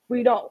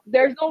we don't.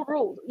 There's no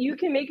rules. You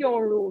can make your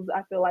own rules,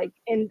 I feel like.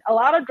 And a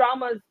lot of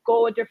dramas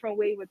go a different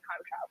way with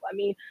time travel. I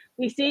mean,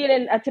 we see it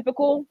in a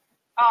typical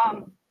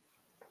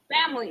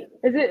family.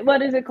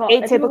 What is it called?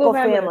 Atypical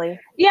family.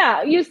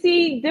 Yeah, you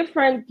see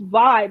different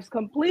vibes,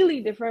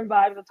 completely different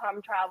vibes of time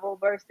travel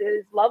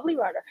versus Lovely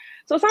Murder.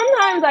 So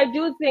sometimes I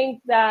do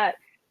think that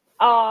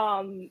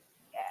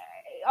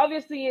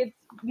obviously it's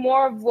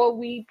more of what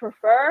we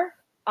prefer.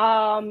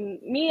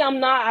 Me,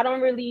 I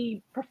don't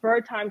really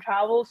prefer time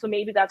travel, so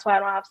maybe that's why I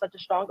don't have such a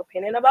strong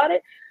opinion about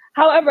it.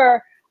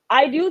 However,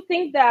 I do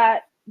think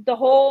that the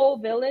whole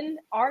villain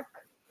arc,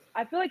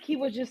 I feel like he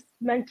was just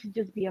meant to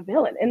just be a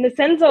villain, in the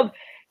sense of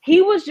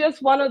he was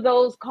just one of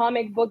those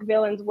comic book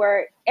villains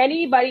where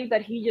anybody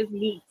that he just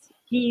meets,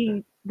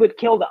 he would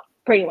kill them,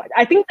 pretty much.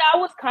 I think that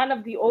was kind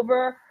of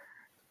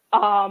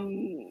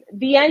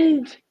the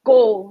end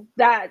goal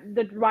that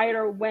the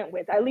writer went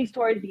with, at least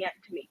towards the end.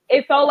 To me,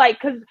 it felt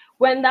like, because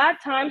when that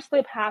time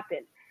slip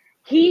happened,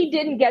 he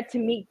didn't get to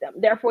meet them,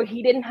 therefore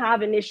he didn't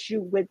have an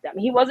issue with them.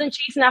 He wasn't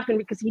chasing after them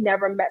because he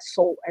never met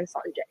Soul and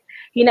Sun-Jae.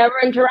 He never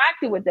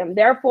interacted with them,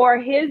 therefore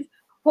his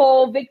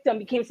whole victim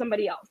became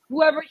somebody else.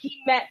 Whoever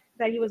he met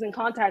that he was in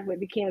contact with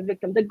became a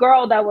victim, the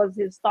girl that was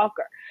his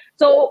stalker.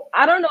 So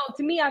I don't know,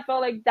 to me I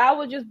felt like that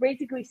was just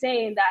basically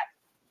saying that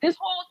this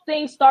whole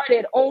thing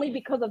started only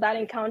because of that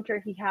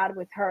encounter he had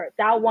with her.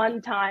 That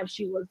one time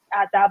she was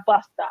at that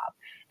bus stop.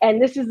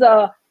 And this is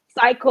a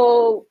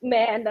psycho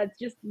man that's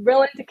just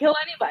willing to kill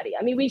anybody.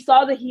 I mean, we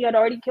saw that he had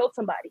already killed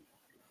somebody,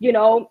 you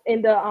know,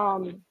 in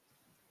the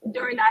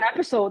during that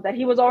episode, that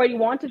he was already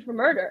wanted for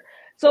murder.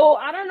 So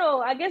I don't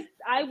know. I guess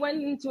I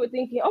went into it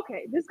thinking,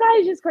 okay, this guy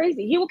is just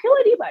crazy. He will kill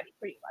anybody,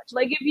 pretty much.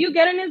 Like, if you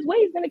get in his way,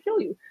 he's gonna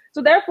kill you.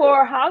 So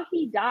therefore, how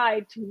he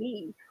died to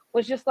me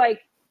was just like,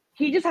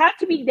 he just had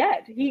to be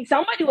dead.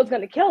 Somebody was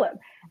going to kill him.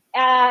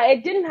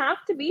 It didn't have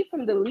to be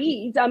from the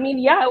leads. I mean,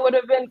 yeah, it would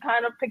have been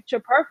kind of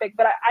picture perfect,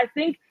 but I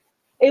think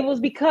it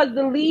was because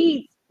the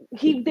leads,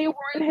 they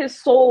weren't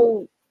his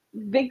sole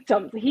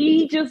victims.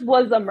 He just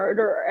was a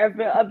murderer,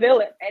 a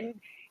villain, and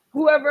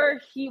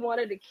whoever he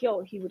wanted to kill,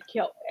 he would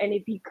kill. And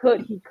if he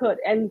could, he could.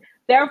 And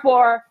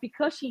therefore,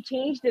 because she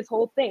changed this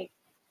whole thing,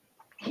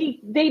 they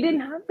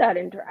didn't have that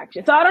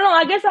interaction. So I don't know.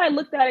 I guess I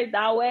looked at it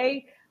that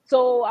way.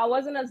 So I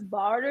wasn't as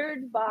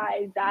bothered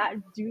by that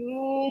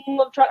doom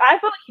of truck. I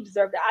felt like he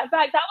deserved it. In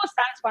fact, that was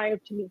satisfying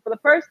to me. For the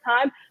first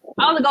time,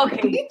 I was like,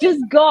 okay,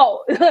 just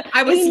go.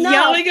 I was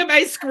yelling at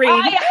my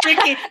screen.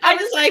 Vicky, I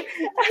was like,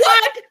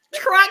 what?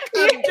 Truck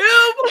of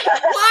doom?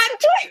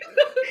 What?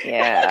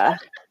 Yeah.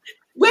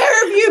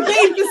 Where have you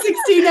been for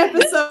 16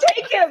 episodes?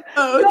 Take him.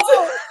 Go,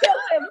 kill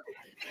him.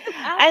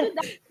 And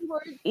that,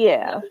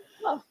 yeah.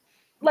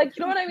 Like,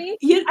 you know what I mean?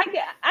 Yeah. I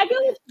get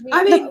what you mean.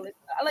 I mean,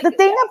 Like the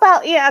thing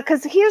about,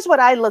 because here's what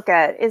I look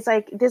at is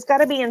like, there's got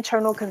to be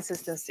internal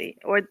consistency,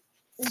 or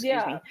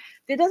excuse me,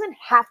 there doesn't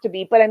have to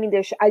be, but I mean,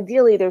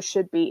 ideally there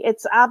should be.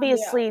 It's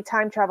obviously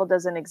time travel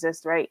doesn't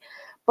exist, right?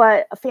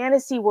 But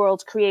fantasy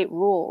worlds create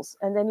rules,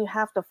 and then you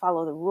have to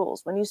follow the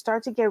rules. When you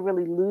start to get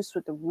really loose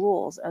with the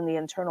rules and the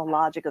internal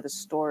logic of the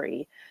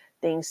story,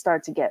 things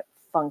start to get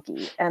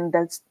funky. And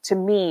that's, to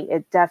me,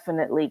 it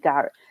definitely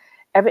got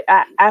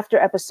after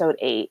episode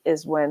 8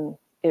 is when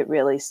it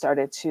really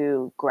started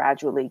to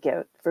gradually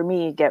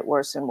get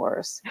worse and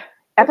worse.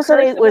 Episode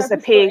 8 was the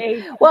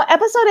peak. Well,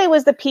 episode 8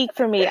 was the peak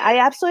for me. I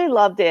absolutely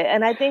loved it.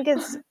 And I think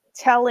it's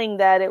telling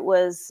that it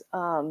was,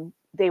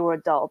 they were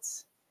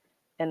adults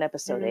in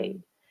episode 8.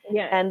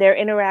 Yeah. And their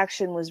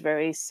interaction was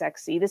very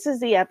sexy. This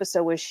is the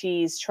episode where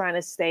she's trying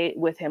to stay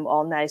with him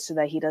all night so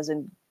that he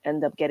doesn't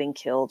end up getting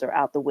killed or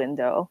out the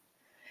window.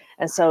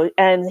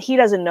 And he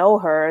doesn't know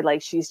her,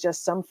 like she's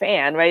just some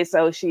fan, right?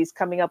 So she's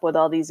coming up with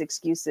all these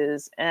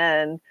excuses,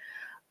 and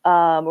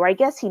or I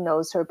guess he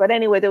knows her. But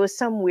anyway, there was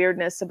some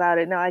weirdness about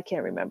it. No, I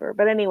can't remember.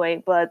 But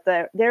anyway,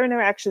 their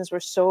interactions were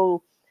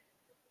so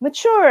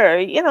mature,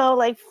 you know,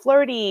 like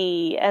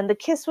flirty, and the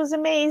kiss was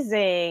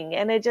amazing.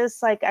 And it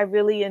just like, I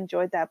really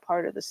enjoyed that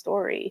part of the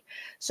story.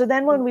 So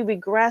then when we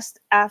regressed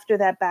after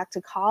that back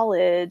to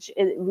college,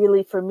 it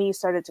really, for me,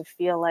 started to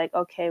feel like,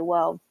 okay,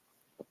 well,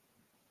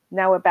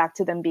 now we're back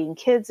to them being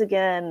kids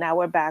again. Now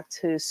we're back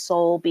to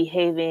Soul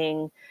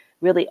behaving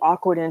really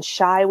awkward and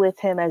shy with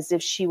him as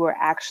if she were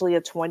actually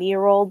a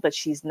 20-year-old, but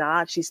she's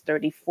not. She's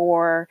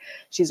 34.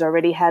 She's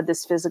already had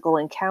this physical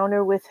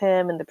encounter with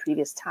him in the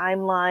previous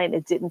timeline.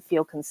 It didn't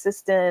feel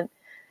consistent.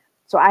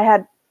 So I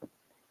had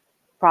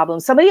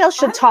problems. Somebody else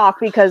should talk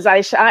because I'm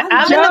in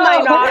the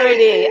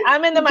minority.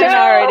 I'm in the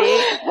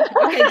minority.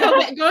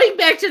 Okay, going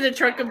back to the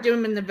Truck of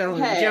Doom and the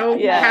villain, Joe.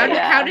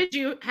 How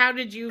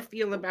did you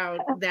feel about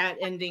that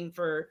ending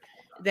for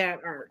that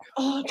arc?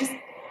 I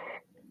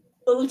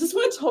just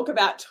want to talk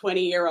about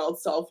 20-year-old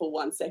Soul for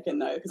 1 second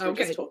though, because we're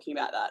just talking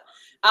about that.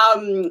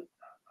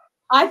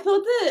 I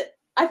thought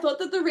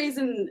that the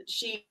reason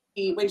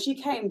when she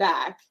came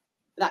back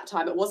that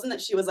time, it wasn't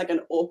that she was like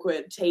an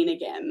awkward teen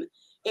again.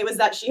 It was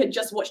that she had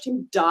just watched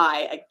him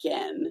die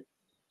again.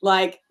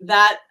 Like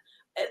that,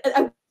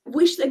 I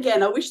wish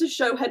the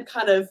show had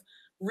kind of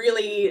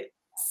really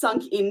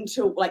sunk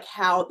into like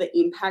how the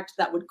impact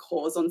that would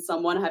cause on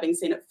someone having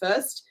seen it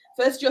first.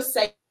 First, your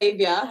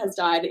savior has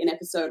died in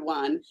episode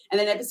 1, and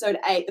then episode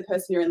 8, the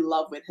person you're in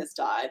love with has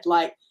died.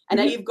 Like, and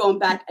now you've gone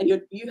back and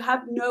you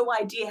have no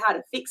idea how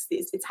to fix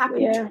this. It's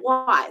happened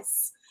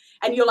twice.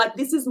 And you're like,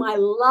 this is my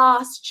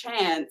last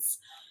chance.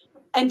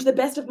 And to the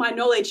best of my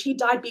knowledge, he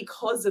died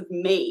because of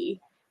me.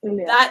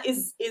 Yeah. That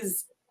is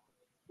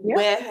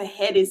where her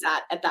head is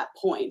at that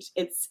point.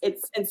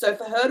 And so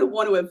for her to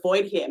want to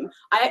avoid him,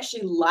 I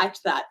actually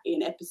liked that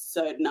in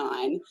episode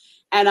 9.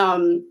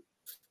 And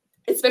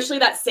especially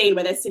that scene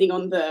where they're sitting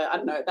on the, I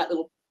don't know, that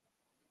little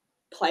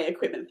play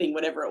equipment thing,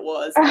 whatever it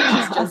was, and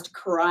she's just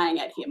crying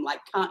at him like,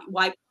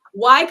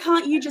 why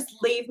can't you just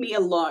leave me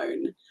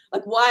alone?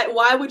 Like,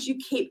 why would you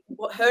keep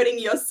hurting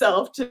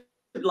yourself to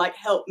like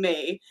help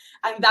me?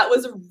 And that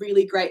was a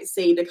really great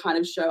scene to kind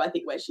of show, I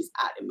think, where she's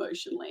at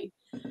emotionally.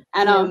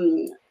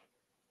 And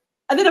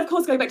and then, of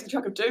course, going back to the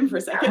Truck of Doom for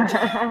a second,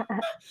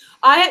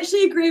 I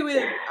actually agree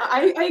with,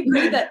 I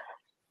agree that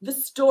the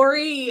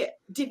story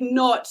did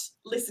not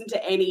listen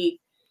to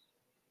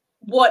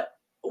what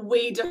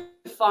we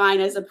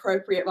define as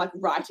appropriate, like,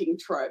 writing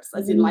tropes,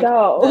 as in, like,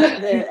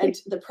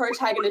 the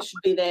protagonist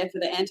should be there for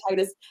the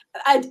antagonist.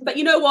 But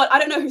you know what? I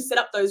don't know who set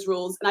up those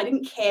rules, and I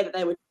didn't care that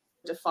they were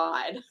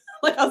defied.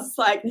 Like, I was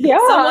like,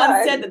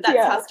 someone said that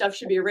that's how stuff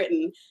should be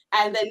written.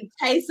 And then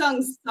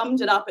Tae-sung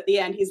summed it up at the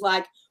end. He's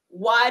like,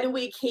 why do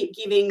we keep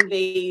giving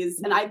these,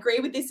 and I agree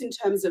with this in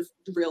terms of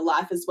real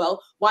life as well,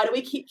 why do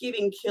we keep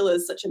giving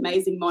killers such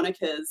amazing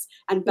monikers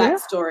and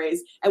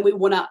backstories, and we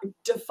want to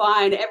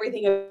define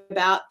everything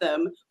about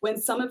them when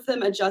some of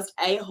them are just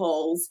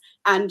a-holes,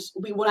 and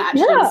we want to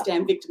actually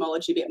understand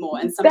victimology a bit more.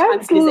 And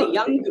sometimes it is a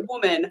young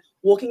woman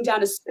walking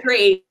down a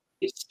street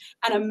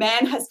and a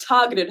man has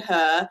targeted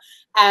her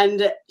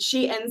and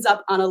she ends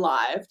up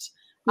unalived.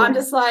 I'm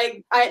just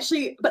like, I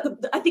think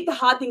the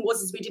hard thing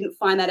was we didn't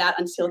find that out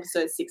until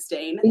episode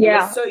 16.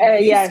 Yeah, we're so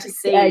used to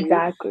seeing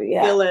exactly,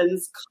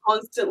 villains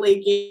constantly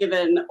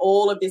given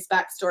all of this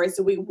backstory,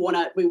 so we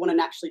wanna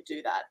actually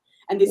do that.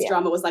 And this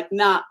drama was like,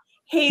 nah,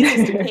 he's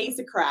just a piece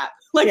of crap.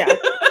 Like, it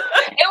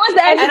was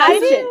the and I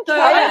didn't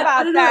care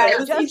about that. It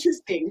was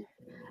interesting.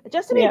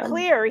 Just to be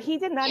clear, he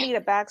did not need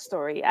a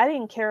backstory. I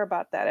didn't care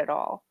about that at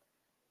all.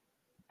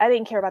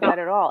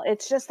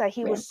 It's just that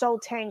he was so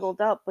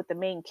tangled up with the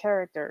main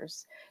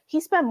characters.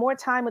 He spent more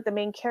time with the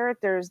main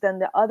characters than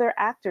the other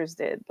actors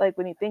did, like,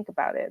 when you think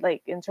about it,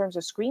 like, in terms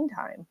of screen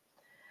time.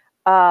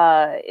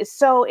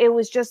 So it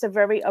was just a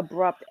very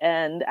abrupt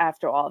end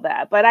after all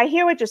that. But I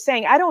hear what you're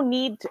saying. I don't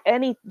need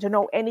to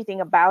know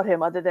anything about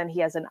him other than he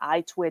has an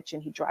eye twitch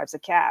and he drives a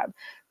cab.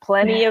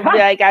 Plenty of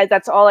guys,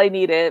 that's all I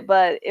needed.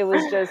 But it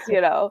was just,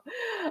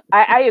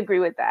 I agree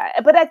with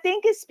that. But I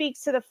think it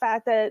speaks to the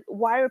fact that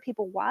why are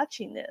people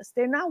watching this?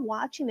 They're not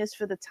watching this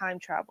for the time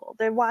travel.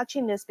 They're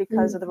watching this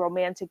because of the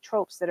romantic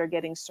tropes that are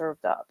getting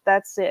served up.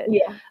 That's it.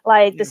 Yeah.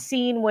 Like the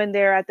scene when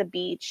they're at the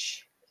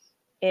beach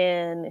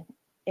in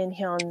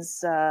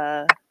Hyun's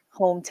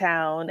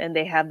hometown and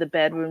they have the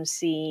bedroom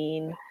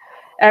scene.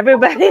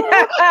 Everybody,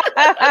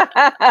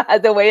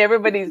 the way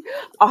everybody's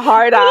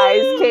hard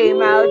eyes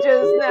came out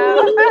just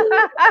now.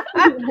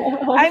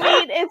 I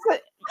mean,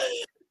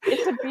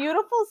 it's a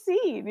beautiful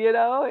scene,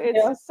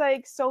 It's just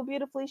like so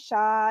beautifully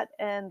shot,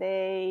 and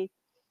they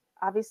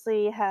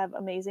obviously have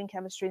amazing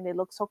chemistry and they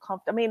look so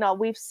comfortable. I mean,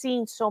 we've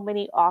seen so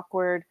many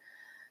awkward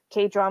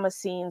K-drama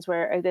scenes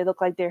where they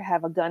look like they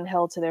have a gun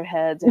held to their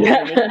heads and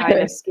any kind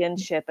of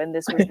skinship, and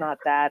this was not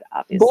that,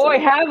 obviously. Boy,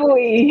 have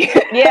we!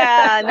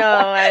 Yeah, I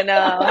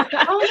know.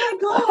 Oh my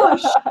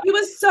gosh, it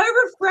was so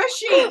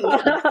refreshing.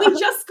 We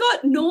just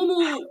got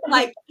normal,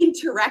 like,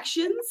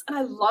 interactions, and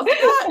I loved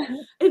that.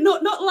 And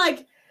not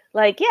like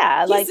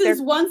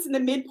kisses once in the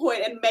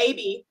midpoint and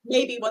maybe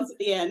once at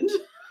the end.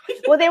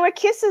 Well, there were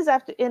kisses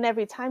in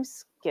every time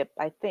skip,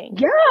 I think.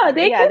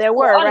 Yeah, there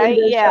were, right?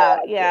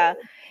 Yeah.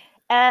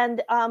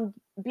 And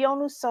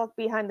Woo-seok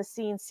behind the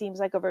scenes seems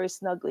like a very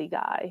snuggly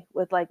guy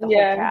with, like, the whole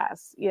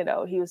cast.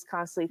 He was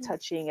constantly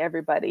touching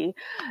everybody.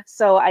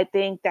 So I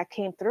think that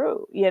came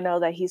through,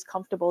 that he's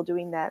comfortable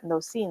doing that in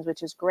those scenes,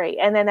 which is great.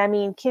 And then, I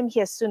mean, Kim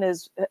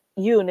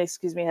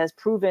Hye-yoon, has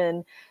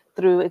proven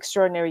through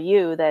Extraordinary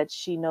You that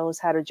she knows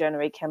how to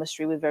generate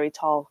chemistry with very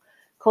tall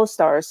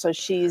co-stars. So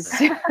she's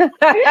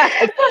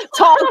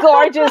tall,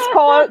 gorgeous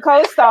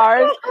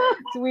co-stars.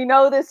 So we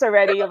know this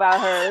already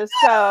about her.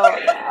 So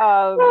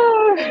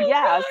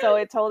so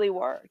it totally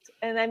worked.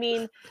 And I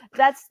mean,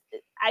 I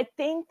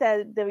think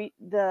that but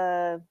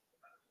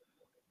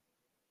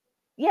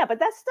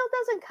that still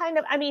doesn't kind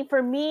of, I mean,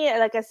 for me,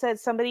 like I said,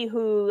 somebody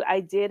who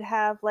I did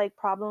have, like,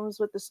 problems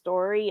with the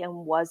story and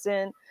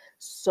wasn't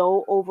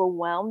so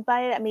overwhelmed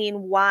by it. I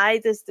mean,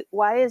 why is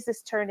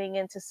this turning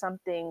into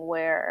something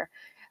where,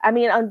 I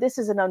mean, this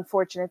is an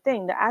unfortunate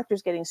thing. The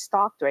actor's getting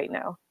stalked right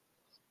now.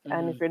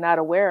 And if you're not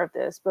aware of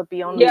this, but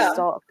Byeon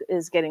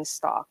is getting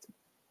stalked,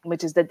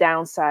 which is the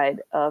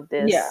downside of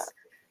this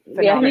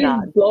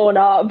phenomenon. He's blowing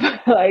up.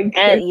 Like,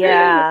 and he's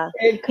at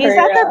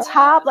the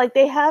top. Like,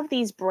 they have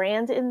these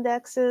brand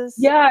indexes.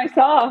 Yeah, I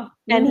saw.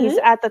 And he's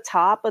at the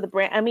top of the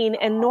brand. I mean,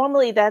 and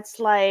normally that's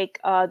like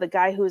the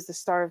guy who's the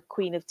star of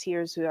Queen of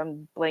Tears, who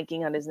I'm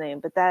blanking on his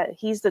name, but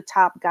he's the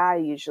top guy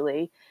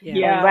usually.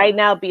 Yeah. And right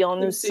now,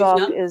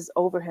 Woo-seok is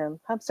over him.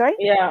 I'm sorry.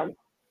 Yeah.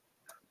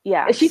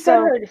 She said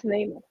her his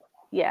name.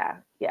 Yeah.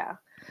 All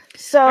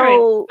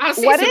So right.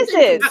 what is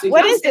it? Susan.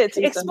 What is it?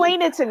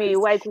 Explain it to me.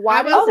 Like,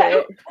 what is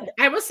it?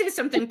 I will say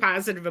something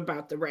positive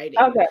about the writing.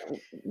 Okay.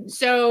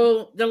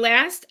 So the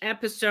last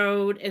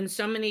episode in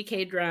so many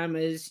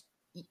K-dramas,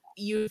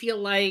 you feel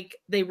like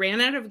they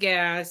ran out of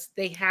gas.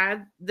 They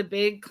had the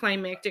big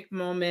climactic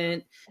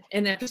moment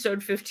in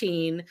episode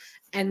 15,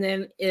 and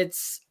then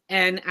it's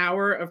an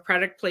hour of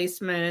product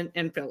placement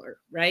and filler,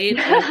 right?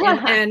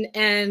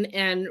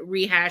 and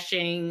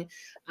rehashing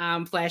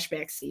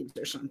flashback scenes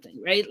or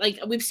something, right? Like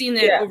we've seen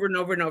that over and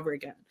over and over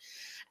again.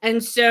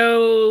 And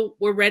so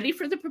we're ready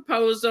for the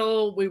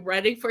proposal. We're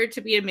ready for it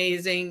to be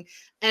amazing.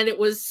 And it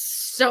was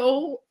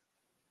so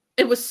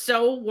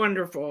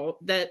wonderful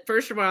that,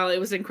 first of all, it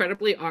was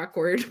incredibly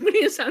awkward when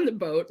he was on the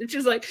boat. And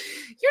she's like,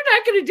 you're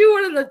not going to do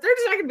one of the, there's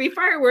not going to be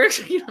fireworks,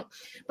 you know.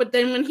 But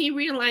then when he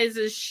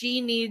realizes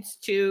she needs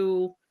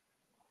to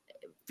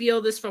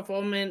feel this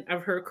fulfillment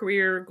of her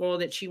career goal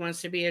that she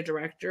wants to be a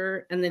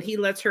director, and then he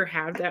lets her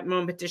have that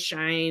moment to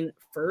shine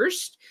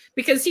first,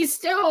 because he's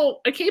still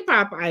a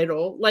K-pop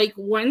idol. Like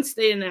once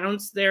they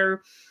announced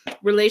their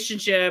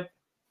relationship,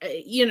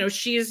 you know,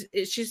 she's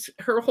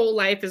her whole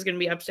life is going to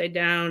be upside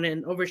down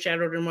and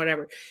overshadowed and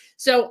whatever.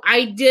 So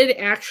I did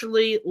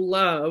actually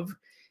love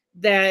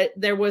that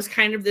there was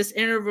kind of this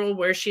interval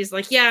where she's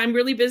like, yeah, I'm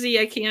really busy,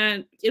 I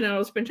can't, you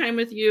know, spend time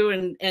with you,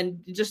 and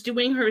just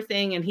doing her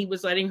thing, and he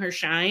was letting her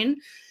shine.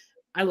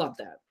 I love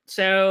that.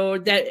 So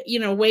that, you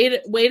know,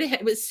 it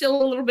was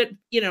still a little bit,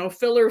 you know,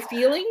 filler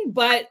feeling,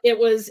 but it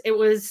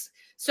was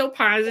so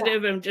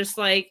positive, and just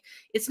like,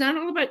 it's not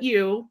all about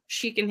you,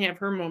 she can have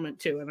her moment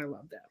too, and I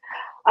love that.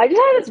 I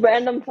just had this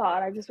random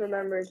thought. I just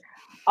remembered.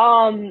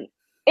 In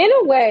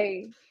a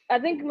way, I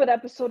think with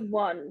episode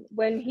 1,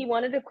 when he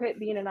wanted to quit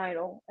being an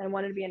idol and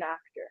wanted to be an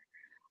actor,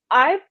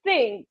 I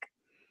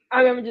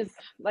remember, just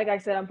like I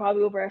said, I'm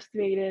probably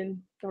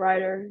overestimating the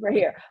writer right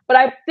here, but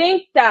I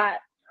think that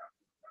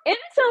in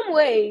some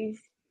ways,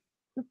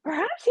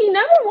 perhaps he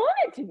never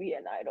wanted to be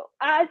an idol.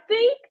 I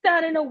think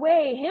that in a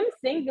way, him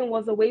singing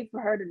was a way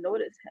for her to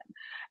notice him,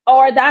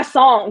 or that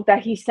song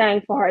that he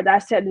sang for her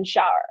that said in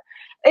shower.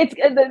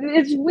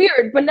 It's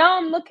weird, but now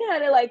I'm looking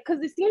at it like,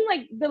 because it seemed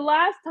like the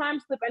last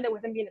time slip ended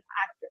with him being an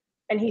actor,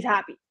 and he's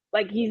happy.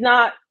 Like he's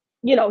not,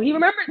 you know, he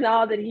remembers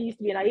now that he used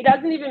to be an idol. He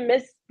doesn't even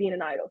miss being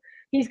an idol.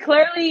 He's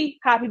clearly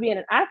happy being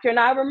an actor. And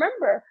I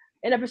remember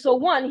in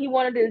episode 1, he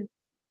wanted to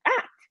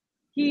act.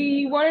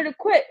 He wanted to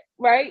quit,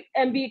 right,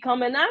 and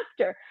become an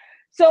actor.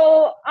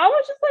 So I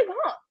was just like,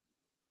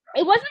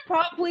 it wasn't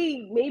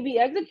probably maybe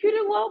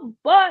executed well,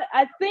 but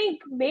I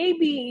think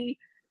maybe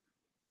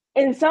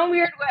in some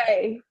weird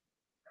way,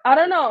 I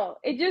don't know.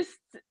 It just,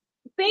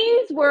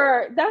 things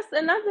were, that's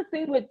the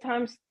thing with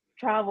time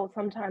travel.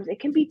 Sometimes it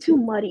can be too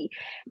muddy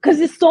because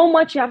there's so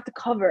much you have to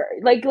cover.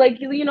 Like,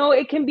 you know,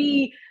 it can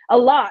be a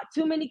lot,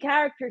 too many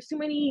characters, too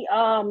many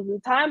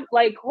time,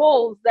 like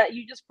holes that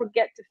you just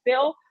forget to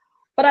fill.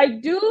 But I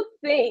do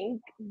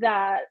think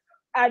that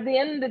at the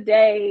end of the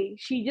day,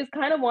 she just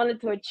kind of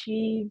wanted to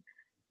achieve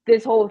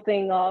this whole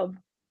thing of,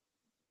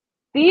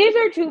 these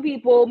are two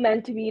people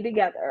meant to be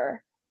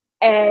together,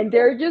 and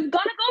they're just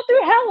gonna go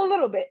through hell a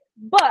little bit,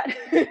 but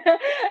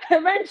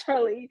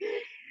eventually,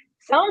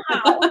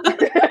 somehow,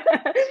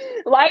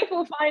 life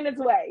will find its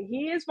way.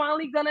 He is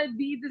finally gonna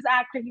be this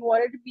actor he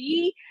wanted to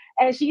be,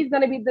 and she's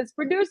gonna be this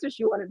producer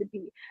she wanted to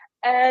be.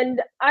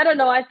 And I don't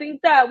know, I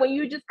think that when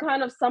you just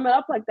kind of sum it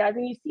up like that,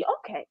 then you see,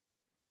 okay,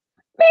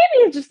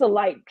 maybe it's just a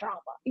light drama.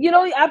 You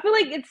know, I feel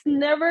like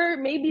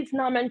maybe it's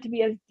not meant to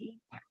be as deep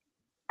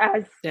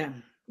as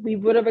we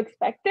would have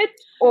expected,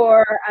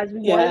 or as we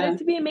wanted it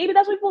to be. And maybe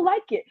that's why people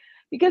like it,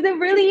 because it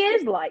really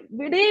is light.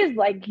 It is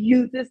like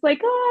youth. It's like,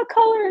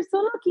 colors,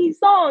 so lucky,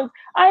 songs,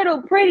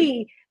 idol,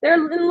 pretty, they're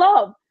in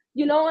love,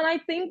 you know. And I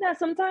think that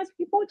sometimes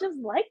people just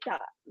like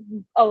that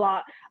a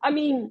lot. I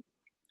mean,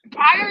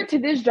 prior to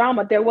this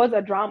drama, there was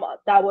a drama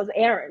that was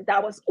Aaron,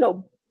 that was, you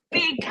know,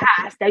 big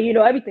cast, that, you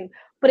know, everything,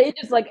 but it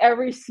just like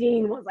every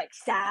scene was like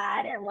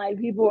sad, and like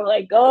people were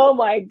like, oh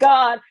my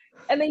god.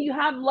 And then you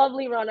have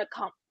Lovely Rana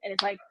come, and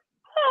it's like,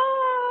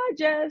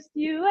 just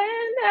you and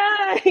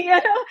I, you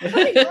know.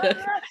 Like, I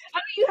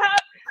mean, you have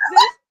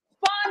this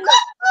fun,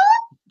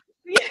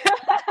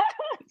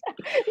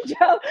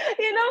 Joe,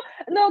 you know.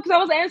 No, because I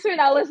was answering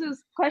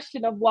Alisa's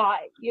question of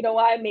why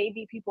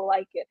maybe people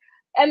like it.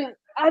 And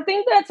I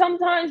think that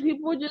sometimes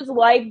people just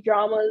like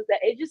dramas that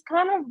it just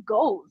kind of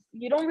goes.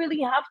 You don't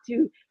really have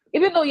to,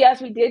 even though,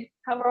 yes, we did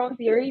have our own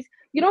theories,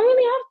 you don't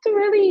really have to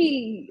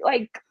really,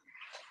 like,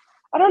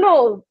 I don't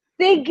know,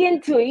 dig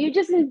into it. You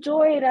just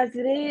enjoy it as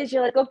it is.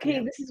 You're like,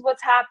 okay, this is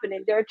what's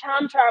happening. They're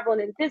time traveling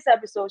in this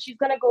episode. She's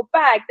going to go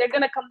back. They're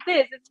going to come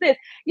it's this,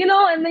 you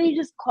know, and then you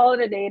just call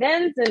it a day. It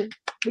ends and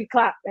we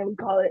clap and we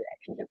call it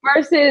a day.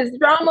 Versus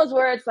dramas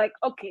where it's like,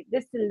 okay,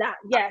 this and that.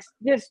 Yes,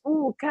 this,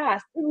 ooh,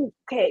 cast, ooh,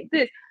 okay,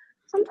 this.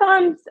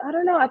 Sometimes, I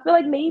don't know, I feel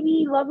like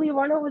maybe Lovely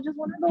Rana was just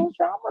one of those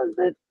dramas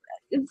that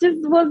it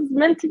just was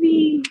meant to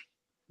be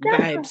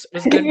vibes. It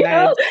was good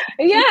vibes.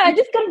 Yeah,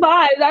 just good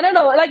vibes. I don't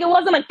know, like it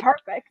wasn't like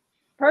perfect.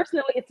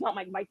 Personally, it's not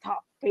like my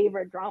top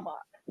favorite drama,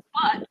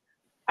 but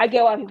I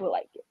get why people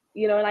like it,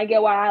 you know, and I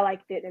get why I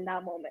liked it in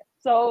that moment.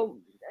 So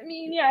I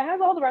mean, yeah, it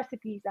has all the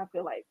recipes, I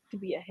feel like, to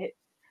be a hit.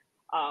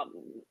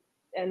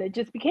 And it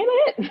just became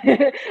a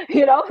hit.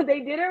 You know, they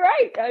did it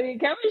right. I mean,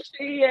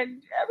 chemistry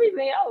and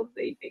everything else,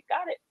 they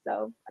got it.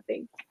 So I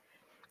think.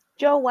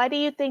 Joe, why do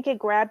you think it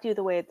grabbed you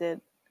the way it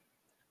did?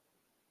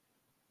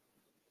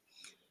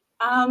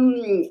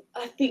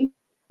 I think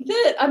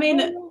that, I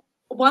mean,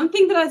 one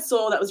thing that I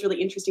saw that was really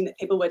interesting that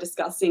people were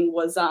discussing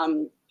was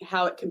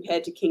how it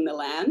compared to King the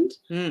Land,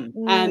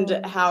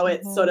 and how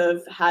it sort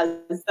of has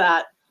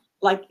that,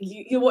 like,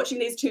 you're watching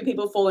these two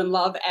people fall in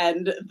love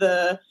and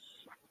the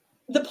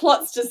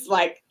plot's just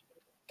like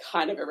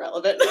kind of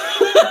irrelevant.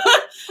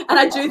 And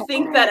I do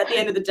think that at the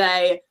end of the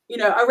day, you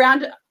know,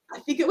 I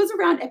think it was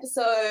around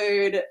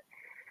episode,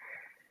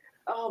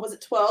 was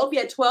it 12?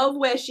 Yeah, 12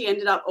 where she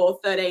ended up, or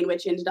 13 where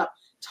she ended up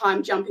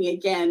time jumping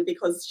again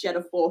because she had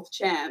a fourth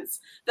chance,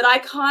 that I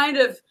kind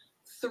of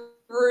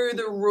threw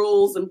the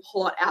rules and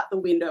plot out the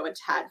window a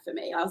tad for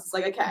me. I was just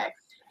like, okay,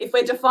 if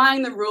we're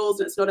defying the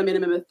rules and it's not a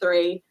minimum of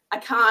 3, I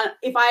can't,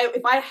 if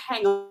I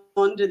hang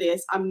on to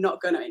this, I'm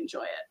not going to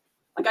enjoy it.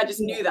 Like, I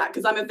just knew that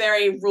because I'm a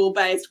very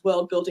rule-based,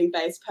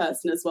 world-building-based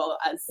person, as well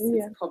as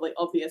it's probably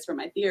obvious from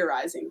my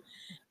theorizing.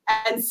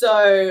 And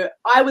so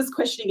I was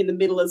questioning in the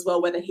middle as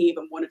well whether he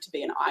even wanted to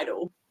be an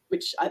idol,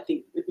 which I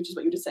think, which is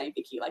what you were just saying,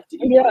 Vicky, like,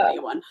 did he want to be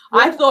one?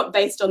 I thought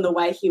based on the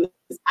way he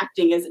was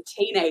acting as a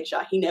teenager,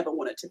 he never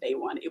wanted to be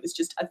one. It was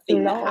just a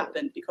thing that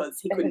happened because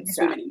he couldn't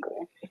swim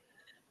anymore.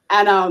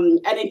 And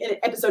in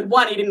episode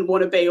 1, he didn't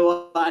want to be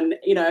one.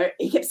 You know,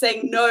 he kept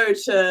saying no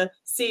to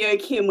CEO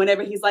Kim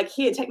whenever he's like,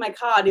 here, take my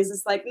card. He's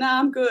just like, nah,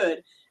 I'm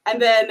good.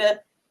 And then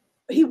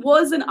he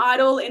was an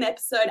idol in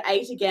episode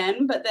 8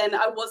 again, but then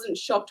I wasn't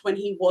shocked when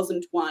he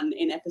wasn't one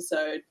in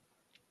episode,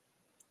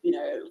 you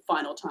know,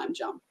 final time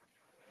jump.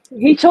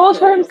 He chose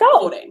for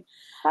himself. 14.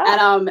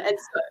 And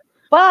so,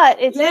 but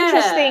it's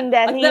interesting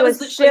that he was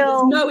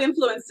still. There's no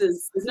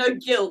influences. There's no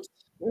guilt.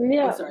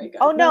 Yeah. Oh, sorry,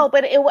 oh no,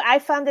 but I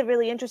found it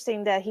really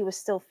interesting that he was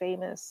still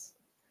famous.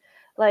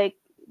 Like,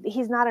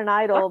 he's not an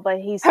idol, but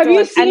he's. Have still,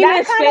 you seen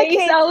his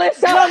face,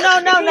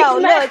 Alisa? No.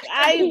 Look,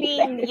 I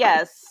mean,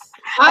 yes.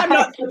 I'm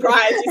not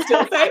surprised he's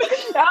still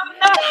famous.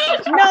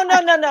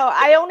 No.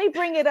 I only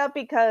bring it up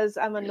because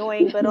I'm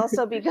annoying, but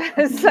also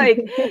because, like,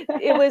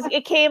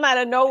 it came out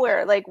of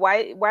nowhere. Like,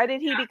 why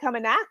did he become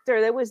an actor?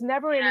 There was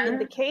never any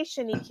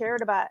indication he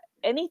cared about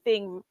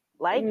anything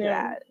like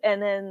that.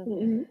 And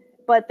then,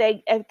 but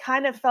it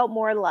kind of felt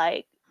more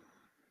like,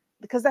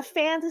 because the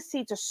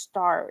fantasy to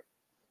start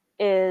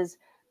is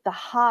the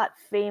hot,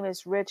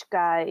 famous, rich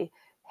guy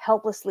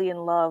helplessly in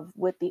love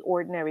with the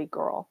ordinary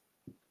girl.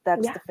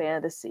 That's the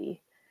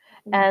fantasy.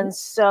 And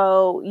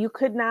so you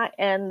could not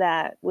end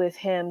that with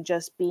him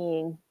just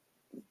being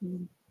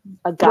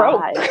a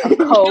guy, a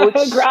coach.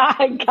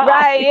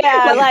 Right,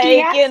 yeah,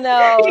 like, you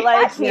know,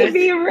 like he'd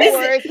be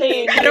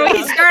working. You know,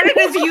 he started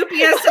as a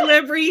UPS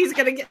delivery, he's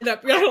gonna get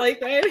up, you know,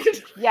 like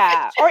that.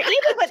 Yeah, or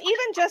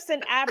even just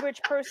an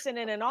average person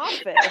in an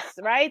office,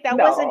 right? That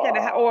wasn't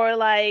gonna or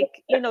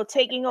like, you know,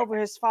 taking over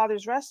his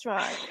father's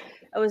restaurant.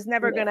 It was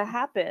never going to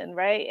happen,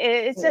 right?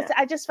 It's just,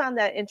 I just found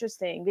that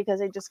interesting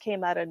because it just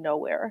came out of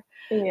nowhere.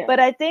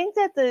 But I think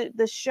that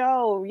the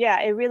show,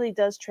 it really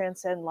does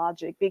transcend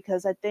logic,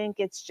 because I think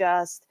it's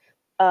just,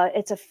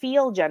 it's a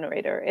feel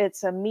generator.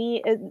 It's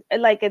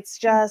it's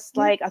just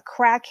like a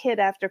crack hit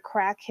after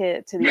crack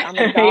hit to the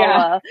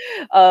amygdala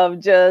of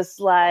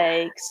just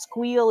like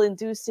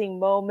squeal-inducing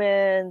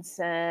moments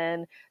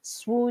and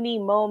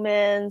swoony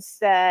moments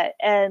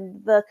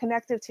and the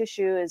connective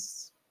tissue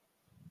is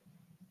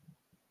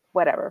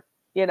whatever,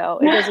 you know,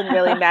 it doesn't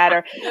really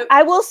matter.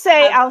 I'll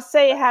say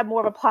it had more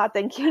of a plot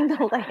than King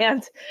the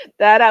Land.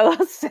 That I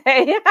will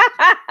say.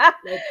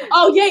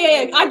 Oh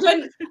yeah. I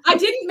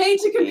didn't mean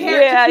to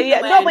compare it to King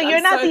the Land. No, but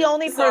you're not the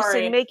only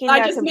person making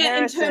that comparison.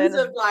 I just meant in terms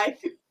of like.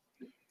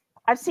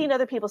 I've seen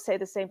other people say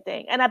the same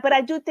thing, but I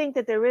do think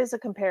that there is a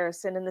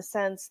comparison in the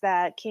sense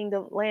that King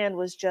the Land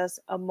was just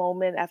a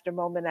moment after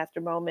moment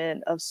after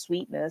moment of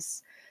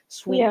sweetness,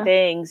 sweet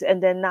things,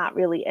 and then not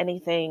really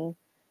anything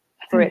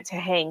for it to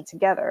hang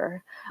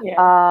together.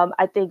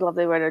 I think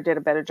Lovely Runner did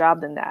a better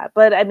job than that.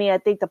 But I mean, I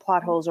think the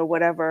plot holes or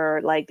whatever,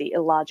 like the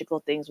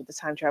illogical things with the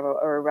time travel,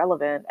 are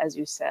irrelevant, as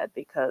you said,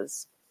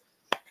 because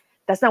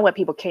that's not what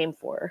people came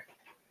for.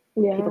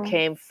 People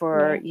came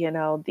for, you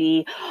know,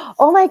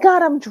 oh my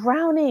God, I'm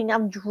drowning.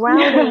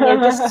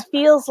 It just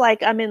feels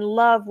like I'm in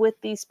love with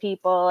these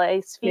people.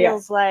 It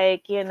feels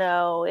like, you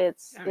know,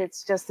 it's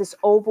just this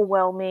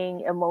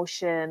overwhelming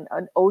emotion,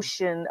 an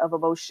ocean of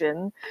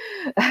emotion,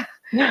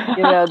 you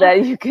know,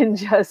 that you can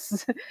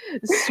just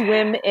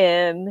swim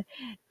in.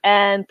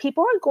 And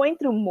people are going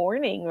through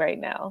mourning right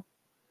now.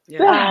 The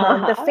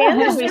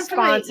fandom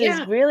response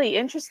is really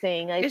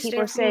interesting. Like,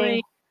 people are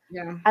saying,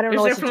 I don't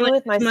know what to do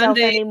with myself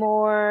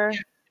anymore. Yeah.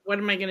 What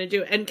am I going to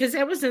do? And because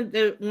that wasn't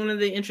one of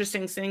the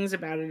interesting things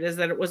about it, is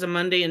that it was a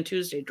Monday and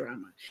Tuesday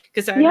drama.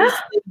 Because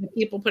the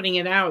people putting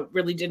it out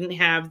really didn't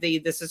have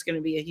this is going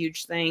to be a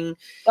huge thing.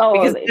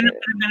 Because then it would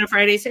have been a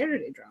Friday,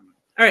 Saturday drama.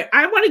 All right.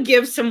 I want to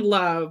give some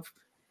love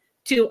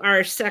to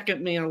our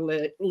second male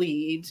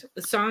lead,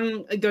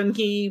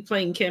 Geon-Hee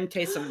playing Kim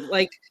Tae-sung.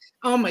 Like,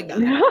 oh my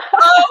god,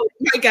 oh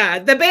my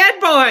god, the bad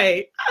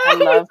boy. I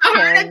love he's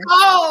hard him. and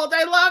cold.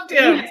 I loved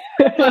him.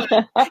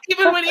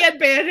 Even when he had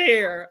bad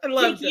hair, I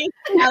loved him.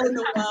 Out in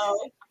the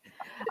world.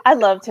 I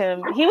loved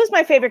him. He was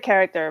my favorite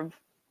character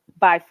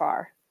by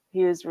far.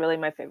 He was really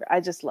my favorite.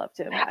 I just loved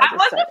him. I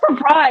wasn't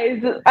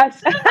surprised. As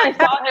soon as I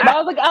saw him, I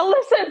was like,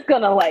 Alisa is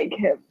gonna like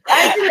him.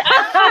 I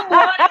don't know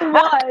what it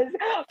was,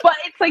 but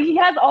it's like he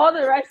has all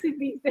the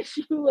recipes that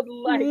she would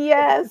like.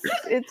 Yes,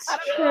 it's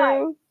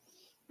true.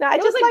 No, I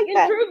just like in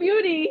that. True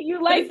Beauty,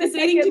 you like the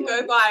thing to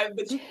go by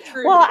with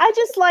True Well, Beauty. I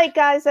just like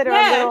guys that are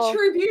a little...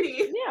 True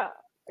Beauty.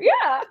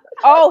 Yeah.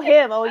 Oh,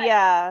 him. Oh,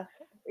 yeah.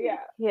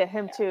 Yeah,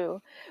 him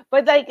too.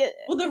 But like,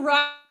 well, the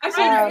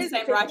writer is the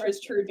same writer as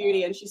True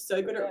Beauty, and she's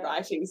so good at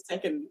writing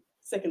second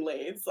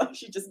leads. Like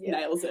she just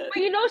nails it.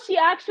 But you know, she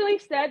actually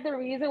said the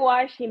reason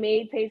why she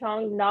made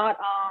Tae-sung not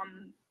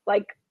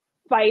like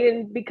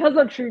fighting because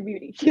of True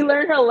Beauty. She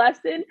learned her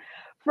lesson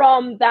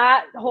from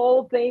that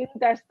whole thing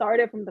that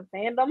started from the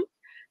fandom.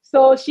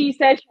 So she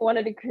said she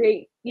wanted to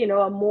create, you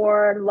know, a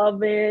more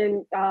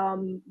loving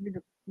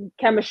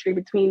chemistry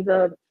between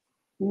the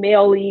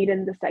male lead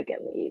and the second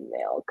lead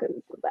male because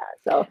of that.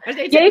 So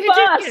they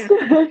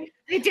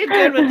did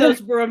good with those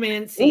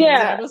romance scenes.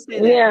 I will say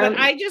that. But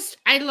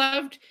I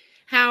loved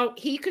how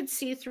he could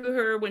see through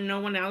her when no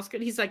one else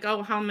could. He's like,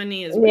 oh, how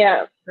many is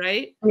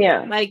right?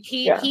 Yeah. Like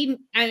he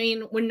I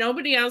mean, when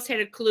nobody else had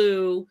a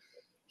clue,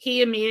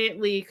 he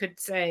immediately could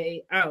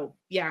say, oh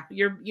yeah,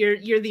 you're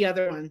the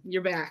other one.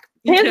 You're back.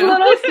 His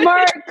little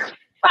smirk.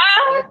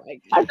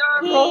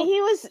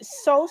 He was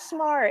so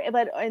smart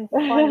and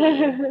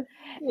funny.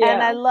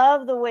 And I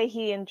love the way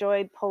he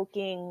enjoyed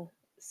poking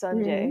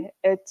Sun-Jae.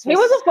 He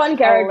was a fun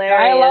character.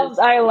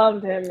 I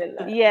loved him in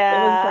that.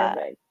 Yeah.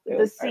 It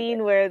was perfect. The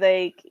scene where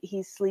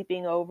he's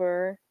sleeping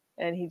over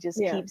and he just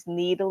keeps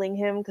needling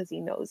him because he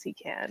knows he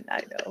can.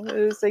 I know.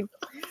 It was like,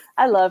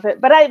 I love it.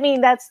 But I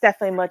mean, that's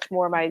definitely much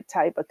more my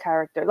type of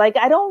character. Like,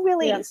 I don't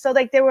really, so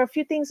like there were a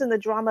few things in the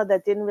drama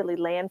that didn't really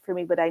land for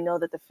me, but I know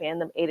that the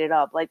fandom ate it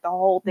up. Like the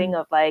whole thing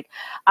of like,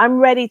 I'm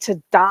ready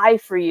to die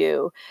for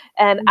you.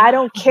 And I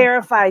don't care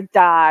if I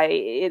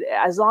die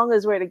as long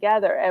as we're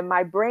together. And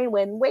my brain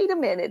went, wait a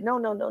minute.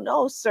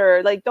 No,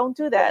 sir. Like, don't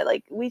do that.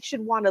 Like, we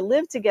should want to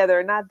live together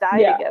and not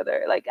die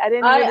together. Like,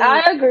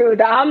 I agree with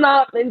that. I'm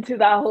not into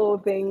that whole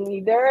thing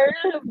either,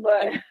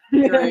 but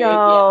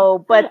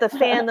but the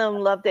fandom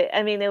loved it.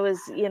 I mean, it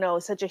was, you know,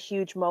 such a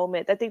huge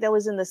moment. I think that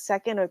was in the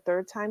second or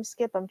third time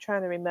skip. I'm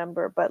trying to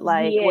remember, but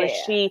like where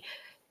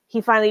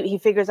he finally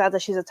figures out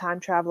that she's a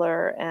time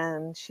traveler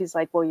and she's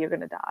like, well, you're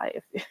gonna die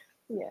if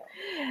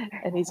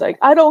and he's like,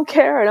 I don't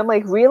care. And I'm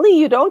like, really?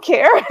 You don't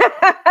care?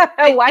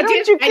 Why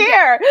don't you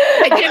care?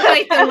 I did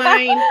like the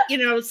line, you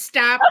know,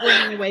 stop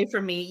running away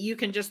from me. You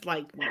can just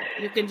like me.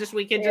 We can just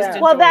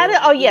well,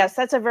 that yes,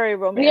 that's a very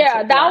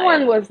romantic that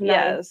one was nice.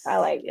 Yes, I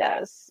like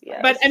that.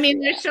 Yes. But I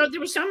mean, there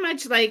was so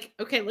much like,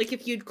 okay, like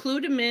if you'd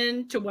clued him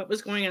in to what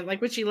was going on,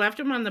 like when she left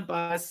him on the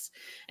bus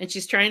and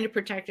she's trying to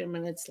protect him,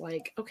 and it's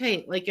like,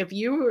 okay, like if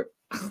you were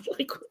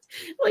like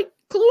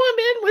clue him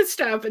in with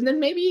stuff and then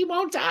maybe he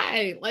won't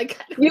die. Like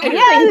So I'm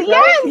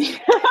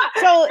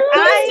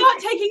not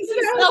taking some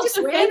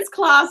self-defense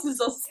classes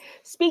or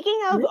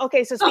speaking of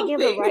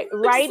the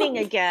writing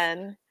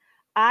again,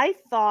 I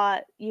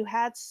thought you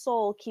had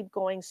Soul keep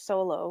going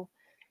solo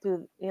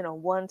through, you know,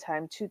 1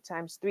 time, 2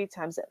 times, 3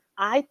 times.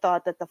 I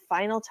thought that the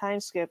final time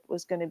skip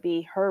was going to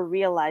be her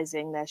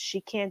realizing that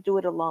she can't do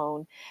it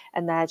alone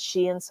and that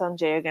she and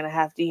Sun-Jae are going to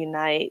have to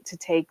unite to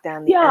take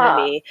down the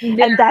enemy.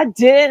 And that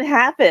didn't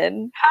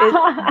happen.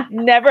 It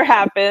never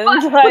happened.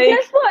 But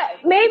guess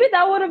what? Maybe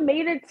that would have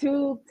made it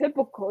too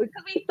typical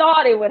because we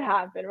thought it would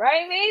happen,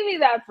 right? Maybe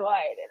that's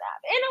why it didn't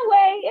happen. In a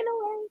way.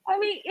 I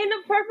mean, in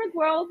a perfect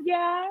world,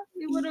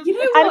 we would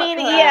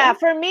have.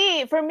 For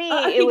me,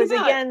 it was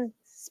again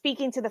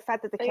speaking to the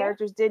fact that the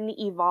characters didn't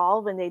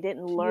evolve and they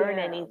didn't learn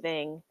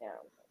anything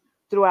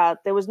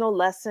throughout. There was no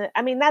lesson.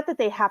 I mean, not that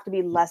they have to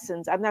be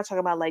lessons. I'm not talking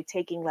about like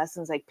taking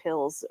lessons like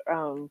pills.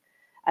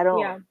 I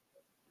don't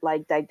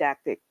like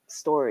didactic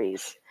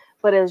stories,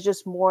 but it was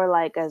just more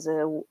like as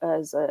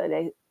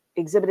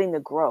exhibiting the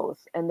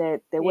growth, and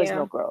there was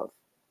no growth.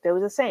 There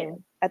was the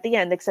same at the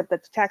end, except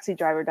that the taxi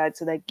driver died.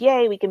 So like,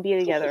 yay, we can be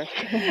together.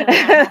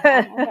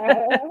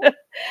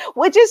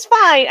 Which is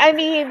fine. I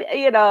mean,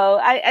 you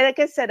know, like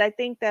I said, I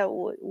think that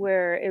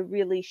where it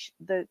really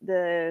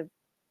the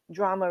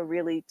drama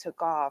really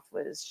took off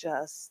was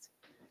just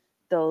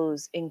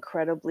those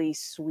incredibly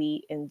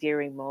sweet,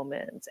 endearing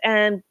moments.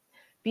 And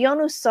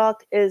Woo-seok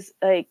is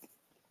like,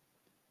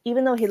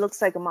 even though he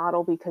looks like a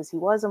model because he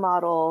was a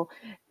model,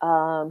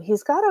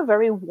 he's got a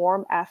very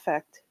warm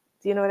affect.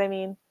 Do you know what I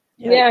mean?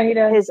 Yeah, he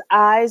does. His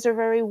eyes are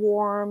very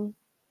warm.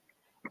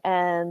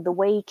 And the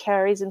way he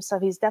carries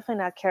himself, he's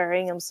definitely not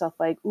carrying himself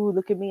like, ooh,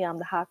 look at me, I'm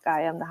the hot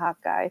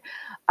guy.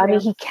 I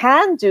mean, he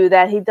can do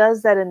that. He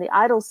does that in the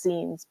idol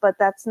scenes, but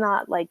that's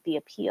not like the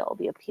appeal.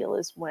 The appeal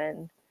is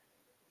when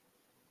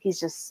he's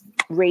just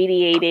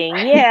radiating.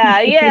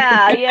 Yeah. He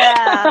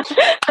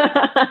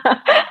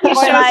Or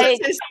shows like,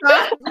 us his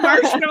soft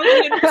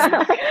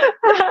marshmallow.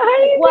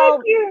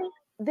 well,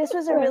 this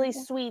was a really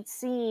sweet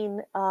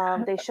scene.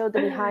 They showed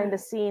the behind the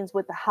scenes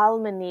with the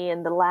harmony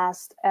in the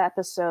last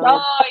episode,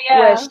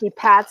 where she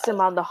pats him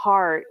on the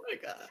heart. Oh my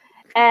God.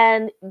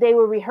 And they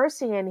were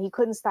rehearsing and he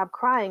couldn't stop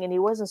crying, and he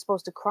wasn't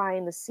supposed to cry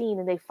in the scene.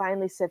 And they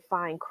finally said,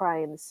 fine, cry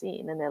in the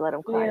scene. And they let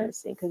him cry in the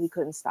scene because he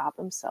couldn't stop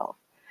himself.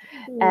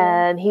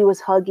 And he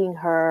was hugging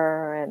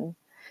her, and,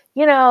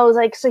 you know,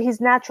 like, so he's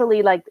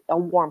naturally like a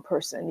warm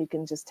person, you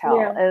can just tell.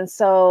 And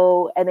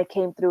so, and it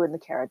came through in the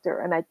character.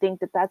 And I think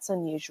that that's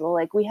unusual.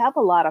 Like, we have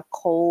a lot of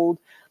cold,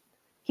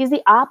 he's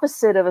the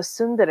opposite of a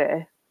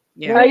tsundere.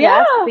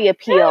 That's the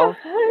appeal.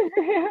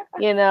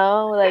 You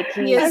know, like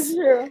he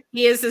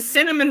is a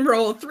cinnamon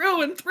roll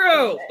through and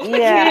through.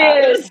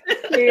 Yeah.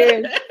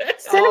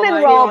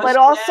 Cinnamon roll, but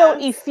also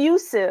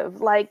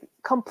effusive, like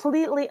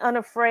completely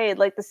unafraid.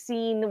 Like the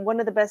scene, one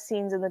of the best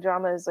scenes in the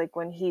drama is like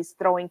when he's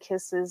throwing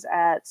kisses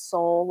at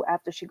Sol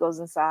after she goes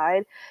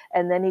inside,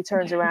 and then he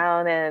turns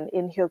around and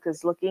In-Hyuk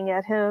is looking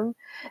at him,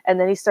 and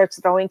then he starts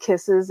throwing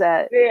kisses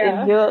at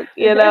In-Hyuk,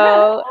 you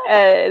know,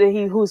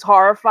 and who's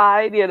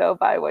horrified, you know,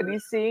 by what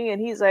he's seeing,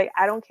 and he's like,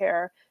 I don't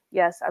care.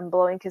 Yes, I'm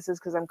blowing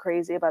kisses because I'm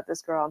crazy about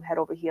this girl. I'm head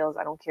over heels.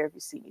 I don't care if you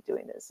see me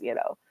doing this, you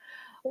know.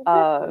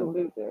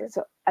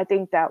 So I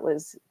think that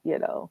was, you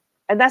know,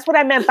 and that's what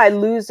I meant by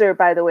loser,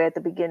 by the way, at the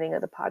beginning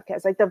of the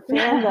podcast. Like the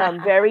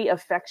fandom, very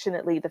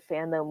affectionately, the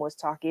fandom was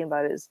talking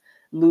about is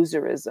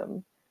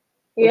loserism,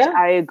 which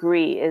I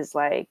agree is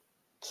like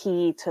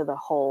key to the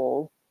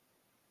whole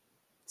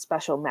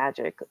special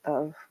magic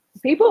of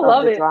people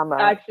love it drama.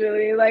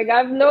 Actually, like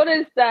I've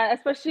noticed that,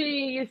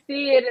 especially you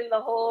see it in the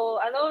whole.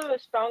 I know it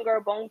was Stronger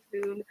Bong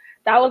Soon.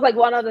 That was like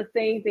one of the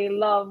things they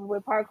love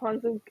with Park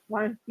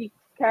Hwan-suk's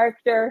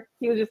character.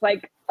 He was just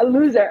like a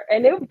loser,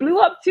 and it blew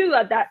up too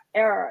at that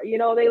era. You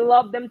know, they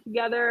loved them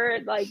together.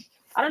 Like,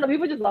 I don't know,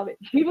 people just love it.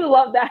 People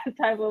love that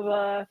type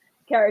of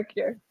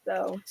character.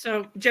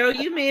 So Joe,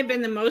 you may have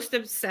been the most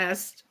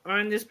obsessed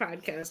on this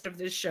podcast of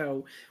this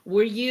show.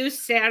 Were you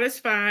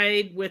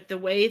satisfied with the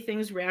way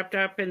things wrapped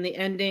up and the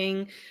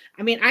ending?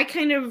 I mean, I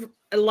kind of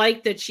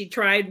like that she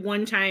tried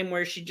one time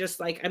where she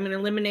just like, I'm going to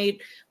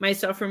eliminate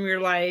myself from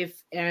your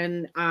life.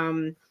 And,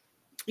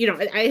 you know,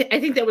 I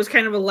think that was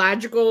kind of a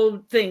logical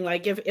thing.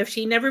 Like if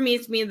she never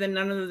meets me, then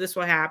none of this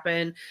will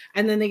happen.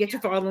 And then they get to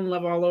fall in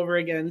love all over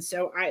again.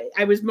 So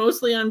I was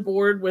mostly on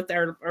board with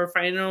our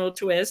final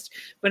twist,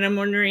 but I'm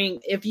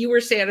wondering if you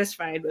were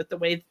satisfied with the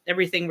way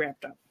everything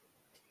wrapped up.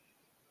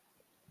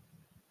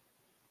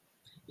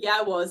 Yeah,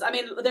 I was. I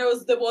mean, there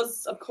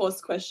was of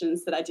course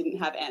questions that I didn't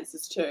have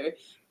answers to,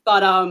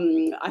 but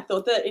I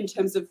thought that in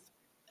terms of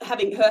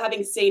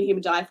having seen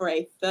him die for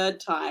a third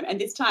time,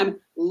 and this time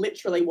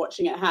literally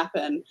watching it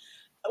happen,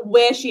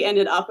 where she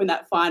ended up in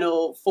that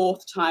final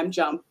fourth time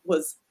jump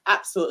was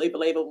absolutely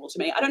believable to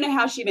me. I don't know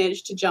how she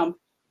managed to jump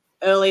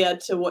earlier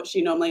to what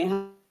she normally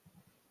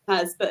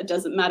has, but it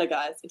doesn't matter,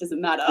 guys. It doesn't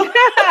matter.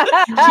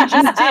 She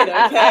just did,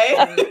 okay?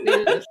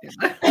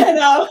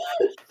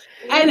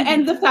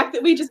 And the fact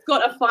that we just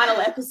got a final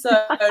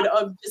episode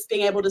of just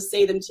being able to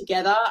see them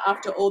together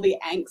after all the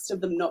angst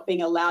of them not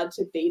being allowed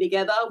to be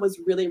together was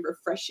really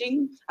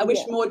refreshing. I wish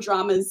more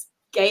dramas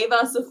gave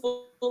us a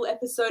full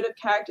episode of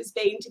characters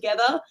being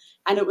together,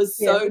 and it was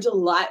so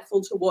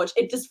delightful to watch.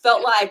 It just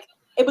felt like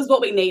it was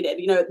what we needed.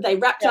 You know, they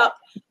wrapped up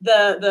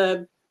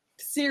the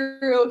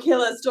serial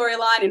killer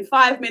storyline in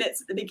 5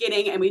 minutes at the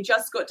beginning, and we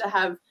just got to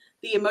have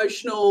the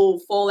emotional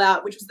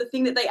fallout, which was the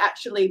thing that they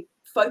actually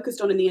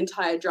focused on in the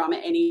entire drama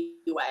anyway.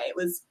 It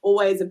was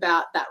always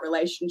about that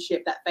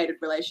relationship, that fated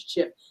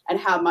relationship, and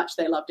how much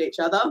they loved each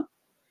other.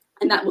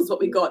 And that was what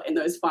we got in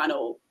those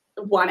final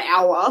 1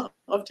 hour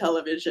of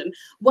television.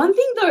 One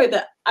thing, though,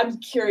 that I'm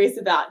curious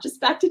about,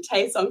 just back to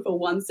Taesung for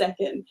 1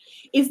 second,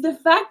 is the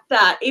fact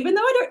that even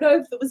though I don't know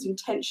if it was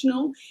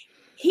intentional,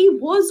 he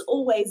was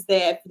always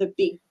there for the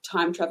big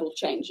time travel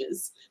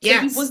changes. So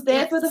he was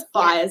there for the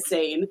fire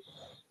scene.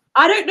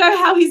 I don't know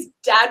how his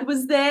dad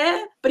was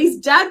there, but his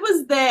dad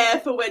was there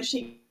for when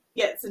she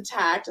gets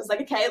attacked. I was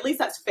like, okay, at least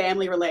that's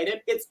family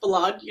related. It's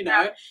blood, you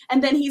know.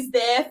 And then he's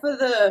there for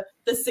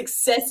the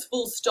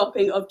successful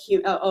stopping of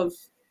Young-soo.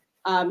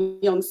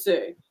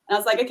 And I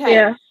was like,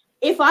 okay,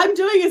 if I'm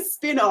doing a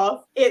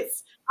spin-off,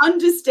 it's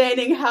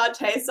understanding how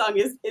Taesung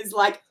is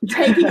like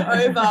taking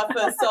over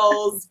for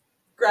Seol's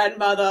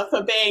grandmother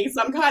for being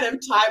some kind of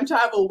time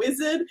travel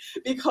wizard,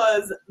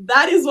 because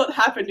that is what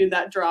happened in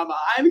that drama.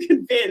 I'm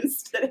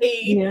convinced that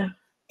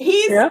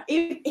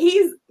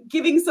he's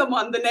giving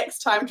someone the next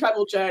time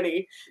travel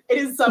journey. It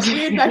is some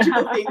weird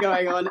magical thing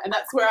going on, and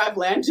that's where I've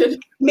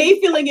landed. Me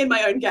filling in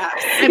my own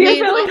gaps. I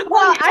mean,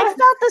 well, I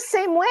felt the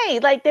same way.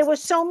 Like there were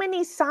so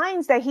many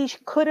signs that he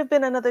could have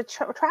been another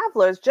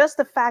traveler. It's just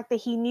the fact that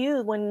he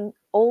knew when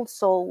Old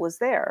Soul was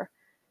there.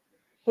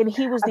 And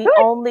he was the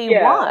only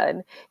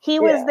one. He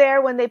was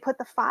there when they put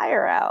the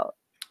fire out.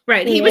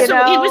 Right. He was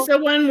the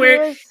one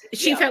where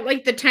she felt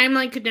like the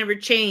timeline could never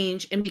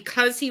change. And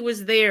because he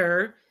was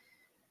there,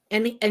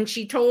 and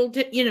she told,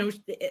 you know,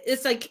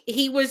 it's like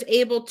he was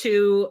able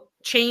to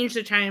change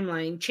the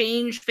timeline,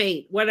 change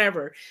fate,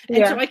 whatever.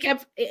 And so I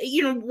kept,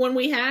 you know, when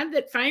we had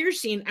that fire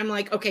scene, I'm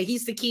like, okay,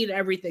 he's the key to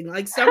everything.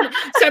 Like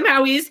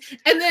somehow he's,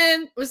 and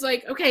then was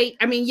like, okay,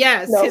 I mean,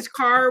 yes, his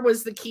car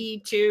was the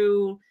key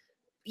to,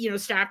 you know,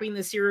 stopping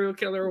the serial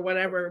killer or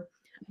whatever.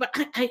 But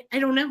I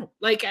don't know.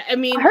 Like, I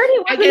mean, I heard he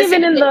wasn't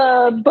even in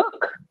the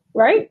book,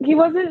 right?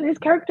 His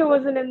character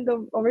wasn't in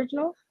the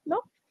original.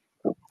 No.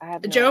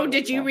 Joe,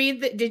 did you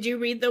read the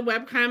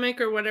webcomic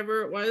or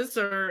whatever it was,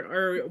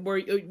 or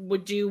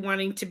would you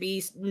wanting to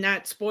be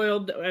not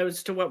spoiled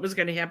as to what was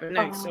going to happen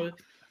next? So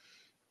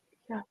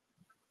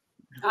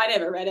I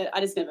never read it. I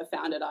just never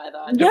found it either.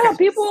 Yeah,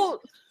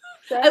 people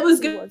said it was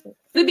going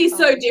to be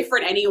so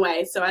different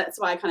anyway, so that's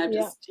why I kind of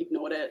just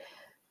ignored it.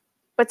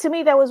 But to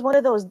me, that was one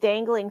of those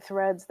dangling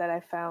threads that I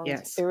found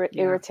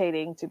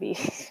irritating to be.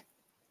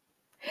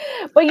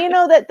 But you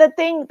know that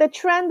the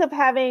trend of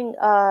having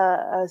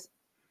an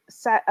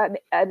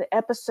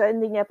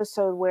ending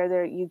episode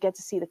where you get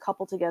to see the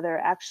couple together.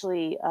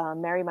 Actually,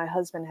 Marry My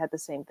Husband had the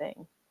same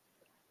thing.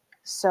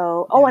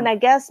 So, and I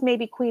guess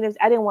maybe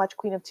I didn't watch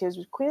Queen of Tears.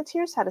 Queen of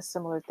Tears had a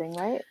similar thing,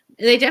 right?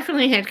 They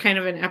definitely had kind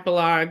of an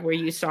epilogue where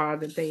you saw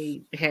that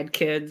they had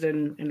kids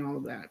and all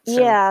of that.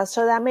 So. Yeah,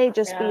 so that may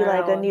just be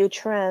like a new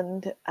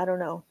trend. I don't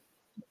know.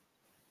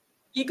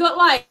 You got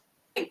like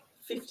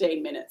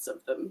 15 minutes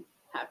of them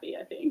happy,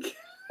 I think.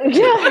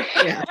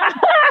 Yeah.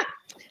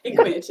 In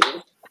Queen of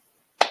Tears.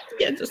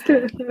 Yeah, just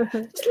a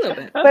little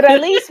bit. But at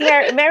least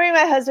Marry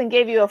My Husband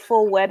gave you a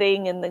full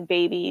wedding and the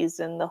babies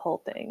and the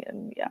whole thing.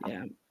 And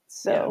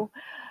So,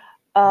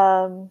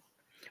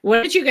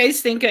 what did you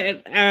guys think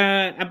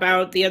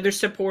about the other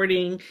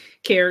supporting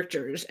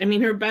characters? I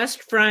mean, her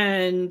best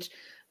friend,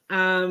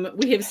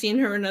 we have seen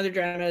her in other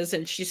dramas,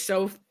 and she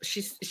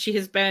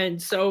has been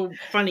so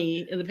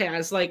funny in the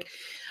past. Like,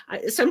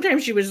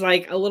 sometimes she was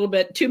like a little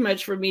bit too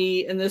much for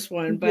me in this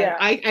one, but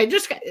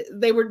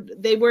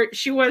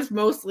she was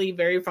mostly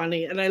very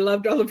funny, and I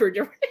loved all of her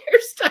different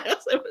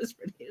hairstyles. It was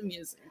pretty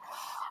amusing.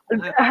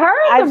 Her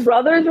and the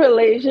brother's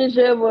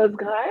relationship was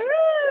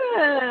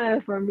kind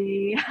of for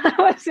me. I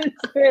wasn't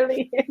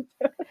really into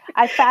it.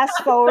 I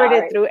fast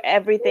forwarded through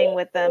everything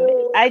with them.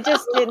 I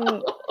just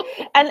didn't,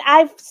 and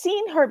I've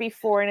seen her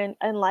before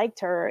and liked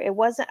her. It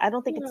wasn't, I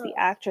don't think it's the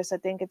actress. I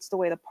think it's the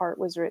way the part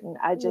was written.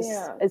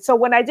 So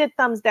when I did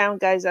thumbs down,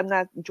 guys, I'm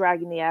not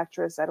dragging the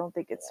actress. I don't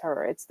think it's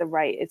her. It's the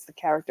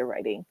character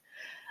writing.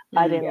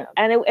 I didn't,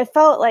 and it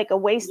felt like a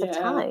waste of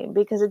time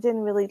because it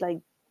didn't really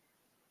it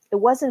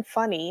wasn't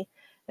funny.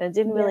 And it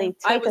didn't really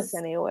take us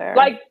anywhere.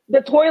 Like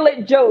the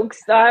toilet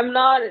jokes. I'm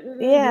not.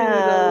 And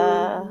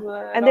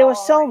there were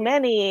so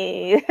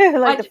many.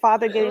 Like the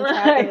father getting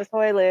trapped in the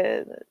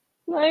toilet.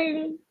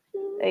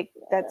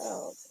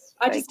 That's.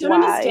 I just don't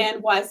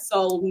understand why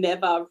Sol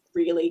never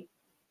really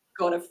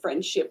got a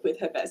friendship with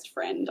her best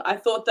friend. I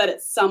thought that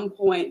at some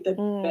point the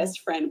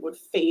best friend would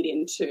feed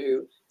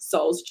into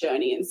Sol's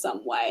journey in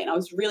some way, and I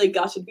was really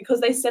gutted because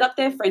they set up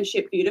their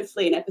friendship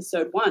beautifully in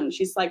episode 1.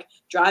 She's like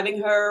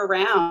driving her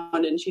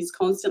around and she's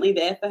constantly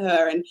there for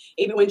her, and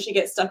even when she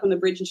gets stuck on the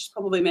bridge and she's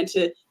probably meant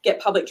to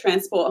get public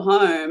transport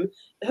home,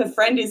 her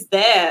friend is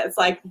there. It's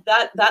like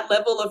that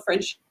level of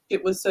friendship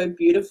was so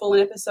beautiful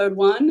in episode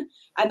 1,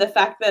 and the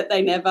fact that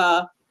they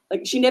never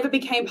she never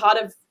became part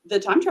of the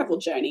time travel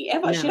journey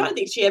ever. No. I don't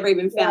think she ever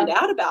even found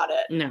out about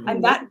it. No.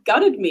 And that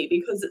gutted me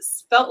because it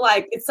felt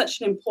like it's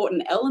such an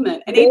important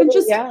element. And even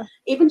just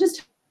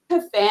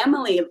her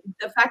family,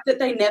 the fact that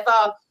they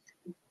never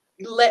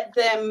let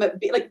them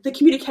be, like the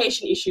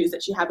communication issues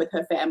that she had with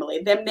her family,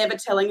 them never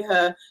telling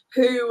her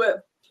who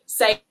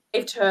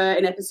saved her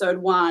in episode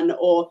 1,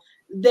 or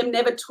them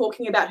never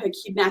talking about her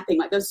kidnapping.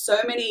 Like there's so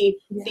many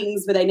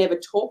things where they never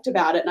talked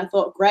about it. And I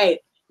thought, great,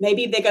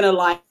 maybe they're going to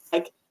like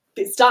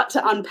start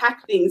to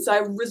unpack things. So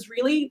I was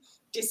really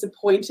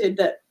disappointed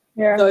that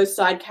those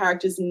side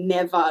characters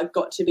never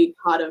got to be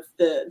part of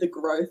the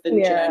growth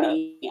and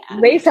journey.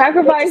 And they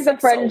sacrificed the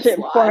friendship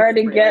for her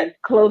to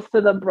get close to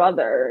the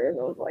brother. It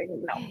was like,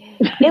 no.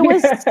 It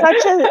was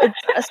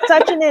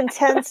such an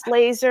intense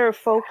laser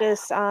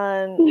focus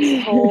on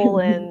Sol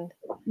and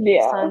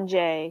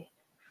Sun-Jae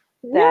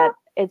that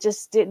it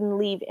just didn't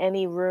leave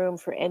any room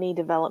for any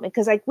development,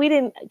 because we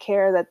didn't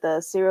care that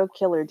the serial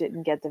killer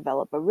didn't get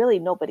developed, but really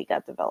nobody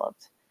got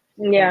developed.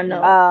 And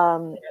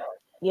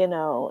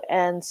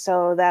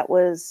so that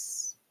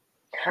was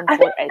I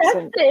think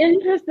that's the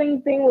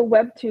interesting thing with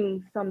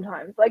webtoons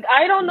sometimes. Like,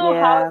 I don't know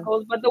how it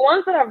goes, but the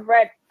ones that I've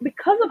read,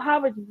 because of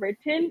how it's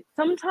written,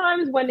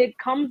 sometimes when it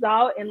comes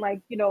out in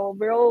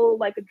real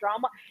a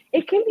drama,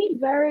 it can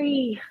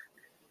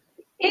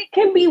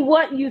be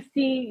what you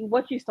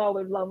saw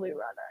with Lovely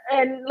Runner.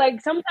 And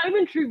sometimes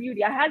in True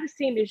Beauty, I had the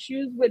same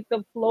issues with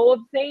the flow of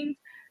things,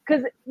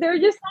 because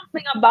there's just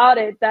something about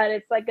it that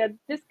it's like a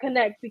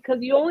disconnect,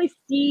 because you only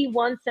see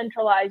one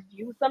centralized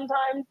view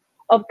sometimes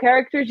of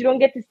characters. You don't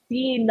get to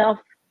see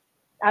enough.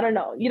 I don't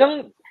know.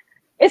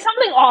 It's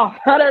something off.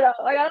 I don't know.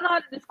 I don't know how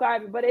to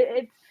describe it, but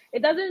it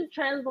doesn't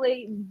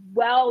translate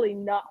well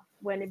enough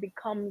when it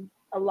becomes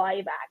a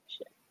live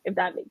action. if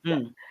that makes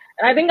sense.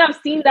 And I think I've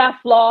seen that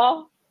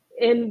flaw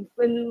in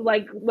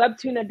like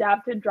webtoon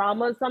adapted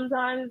dramas.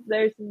 Sometimes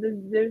there's a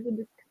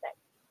disconnect.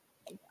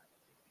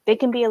 They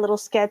can be a little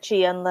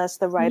sketchy unless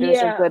the writers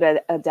are good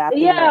at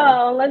adapting.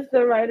 Unless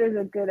the writers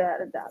are good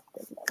at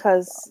adapting.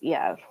 Because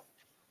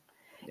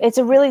it's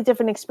a really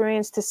different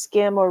experience to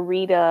skim or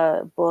read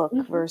a book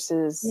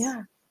versus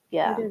it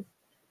is.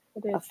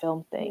 a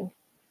film thing.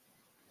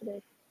 It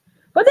is.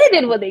 But they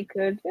did what they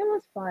could. It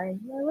was fine.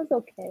 It was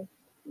okay.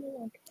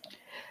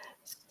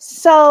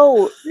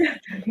 So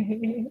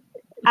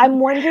I'm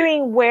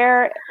wondering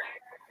where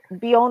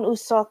Byeon,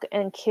 Woo-seok,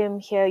 and Kim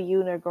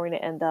Hye-yoon are going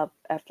to end up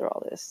after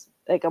all this.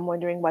 Like, I'm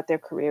wondering what their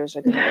careers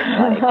are going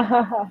to look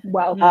like.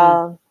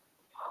 Wow.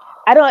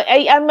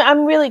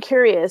 I'm really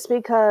curious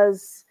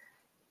because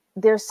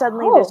there's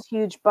suddenly this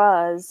huge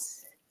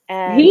buzz,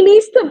 and he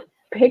needs to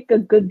pick a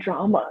good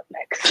drama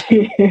next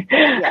year.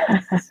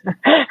 Yes.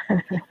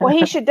 Well,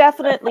 he should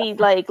definitely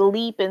like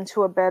leap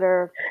into a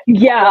better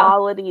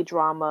quality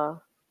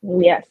drama.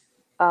 Yes.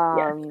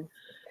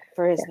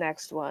 For his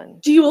next one.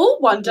 Do you all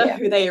wonder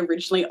who they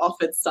originally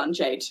offered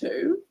Sun-Jae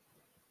to?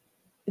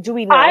 Do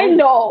we know? I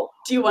know.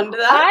 Do you wonder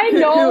that? I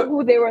know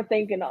who they were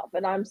thinking of,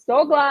 and I'm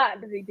so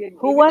glad that they didn't.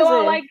 Who was it?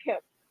 I like him.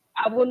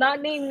 I will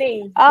not name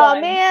names.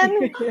 Oh man,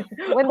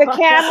 when the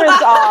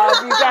camera's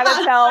off, you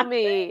gotta tell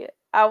me.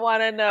 I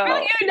want to know.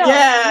 You know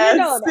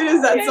as soon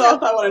as that's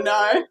off, I want to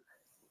know.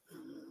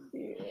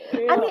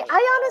 I mean,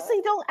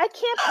 I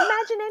can't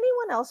imagine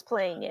anyone else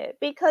playing it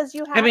because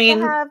you have to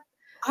have.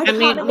 I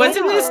mean,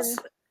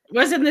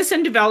 wasn't this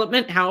in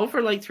development hell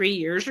for like 3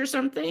 years or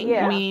something?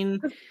 Yeah. I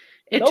mean,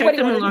 it took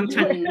them a long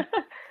time.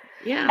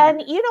 Yeah.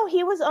 And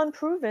he was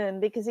unproven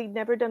because he'd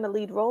never done a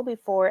lead role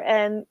before.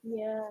 And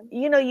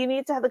you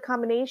need to have the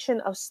combination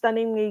of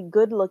stunningly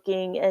good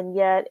looking and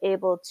yet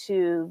able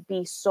to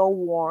be so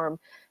warm,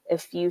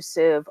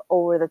 effusive,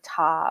 over the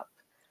top.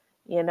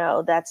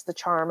 That's the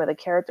charm of the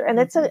character. And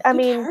the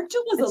character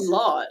was a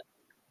lot.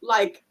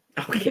 Like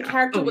the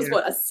character was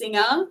a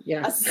singer,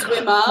 a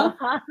swimmer,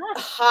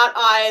 heart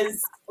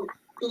eyes,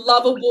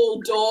 lovable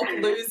dork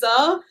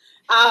loser.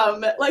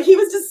 Like he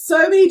was just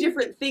so many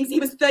different things. He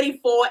was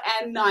 34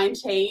 and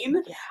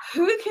 19. Yeah.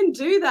 Who can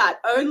do that?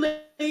 Only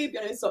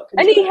Woo-seok can.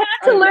 And he had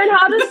to learn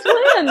how to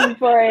swim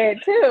for it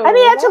too. And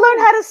he had to learn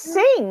how to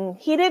sing.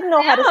 He didn't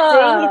know how to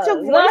sing. He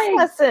took voice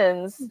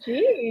lessons.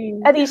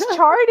 Jeez. And he's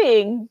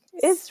charting.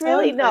 It's so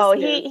really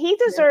he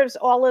deserves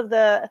all of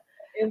the.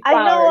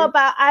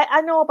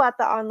 I know about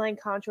the online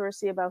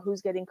controversy about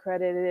who's getting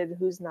credited,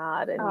 who's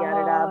not, and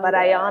yada yada. But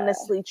I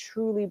honestly,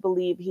 truly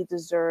believe he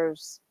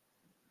deserves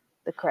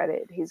the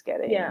credit he's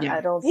getting.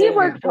 I don't think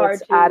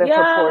it's out of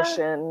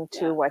proportion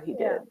to what he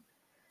did.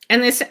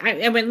 And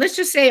let's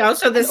just say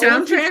also the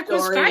soundtrack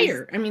was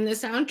fire. I mean, the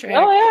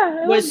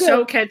soundtrack was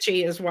so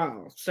catchy as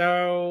well.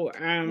 So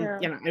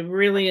I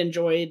really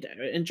enjoyed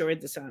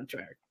the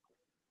soundtrack.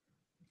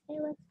 It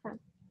was fun.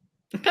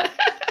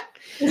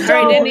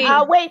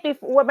 So, wait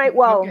before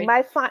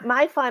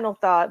my final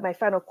thought, my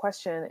final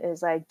question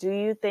is like, do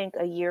you think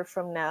a year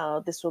from now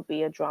this will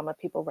be a drama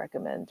people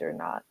recommend or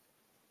not?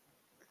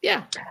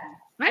 Yeah,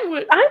 I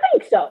would. I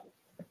think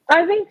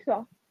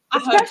so.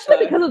 Especially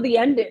because of the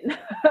ending.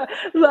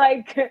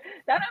 Like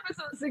that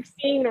episode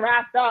 16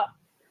 wrapped up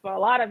for a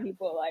lot of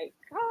people. Like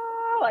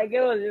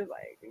it was just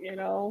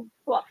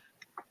fluff.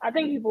 I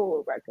think people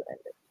will recommend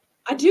it.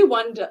 I do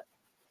wonder.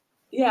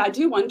 Yeah, I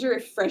do wonder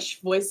if fresh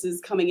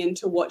voices coming in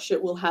to watch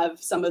it will have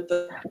some of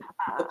the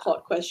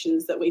plot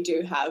questions that we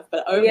do have.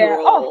 But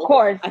overall, of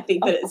course. I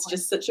think that it's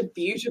just such a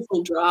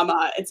beautiful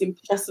drama. It's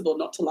impossible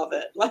not to love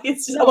it. Like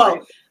it's just,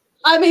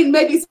 I mean,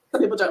 maybe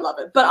some people don't love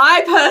it, but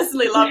I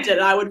personally loved it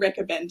and I would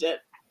recommend it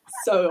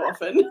so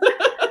often.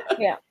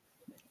 Yeah.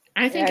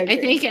 I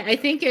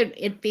think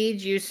it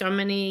feeds you so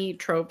many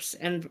tropes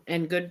and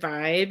good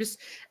vibes.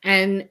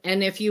 And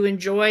if you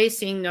enjoy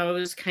seeing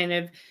those kind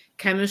of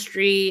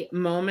chemistry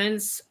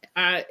moments,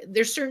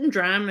 there's certain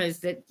dramas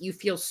that you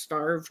feel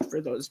starved for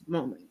those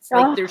moments.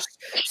 Like they're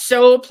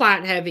so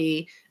plot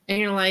heavy and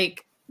you're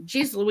like,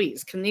 geez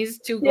Louise, can these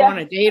two go on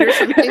a date or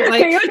something?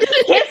 Like you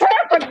just kiss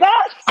her for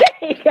God's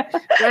sake.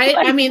 Right?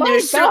 Like, I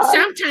mean,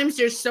 sometimes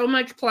there's so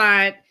much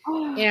plot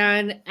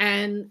and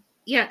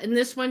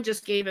this one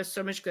just gave us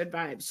so much good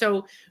vibes.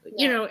 So,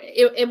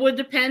 it would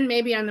depend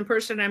maybe on the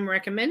person I'm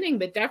recommending,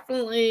 but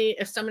definitely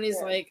if somebody's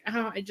like,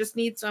 oh, I just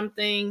need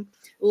something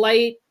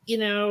light,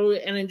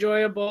 and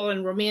enjoyable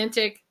and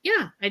romantic.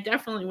 Yeah, I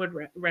definitely would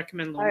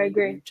recommend. I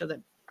agree. To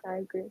them. I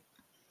agree.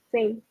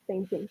 Same.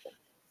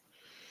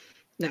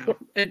 No,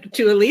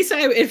 to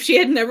Alisa, if she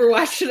had never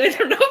watched it, I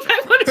don't know if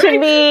I would. To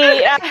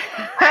me,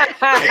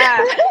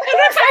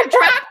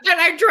 and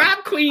our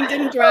drop queen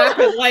didn't drop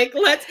it. Like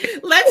let's give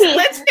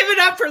it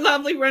up for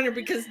Lovely Runner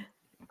because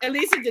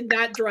Alisa did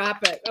not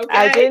drop it. Okay,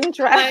 I didn't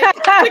drop.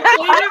 The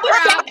queen of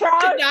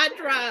drop did not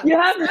drop. You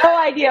have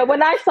no idea.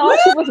 When I saw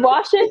she was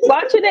watching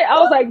it, I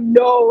was like,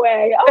 no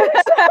way.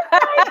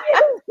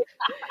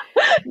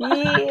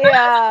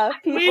 Yeah,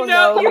 We people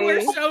know you me.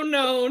 were so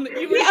known.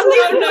 You were Yeah, so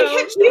Alisa, we known.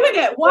 kept hearing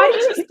it. Why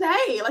did you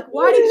stay? Like,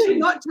 why did you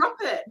not drop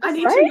it? I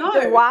need to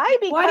know. Why?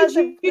 Because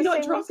did of you the not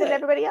same drop reason it?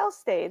 everybody else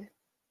stayed.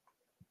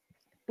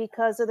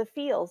 Because of the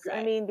feels. I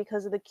Right. mean,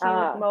 because of the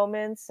cute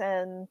moments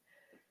and,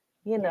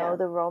 you know,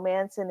 the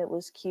romance, and it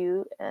was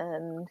cute.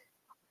 And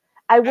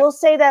I will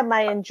say that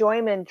my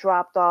enjoyment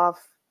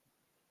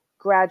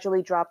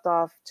gradually dropped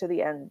off to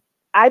the end.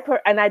 I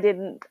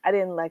didn't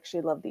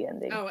actually love the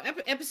ending. Oh,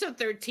 episode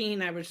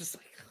 13, I was just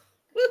like,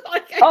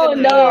 Oh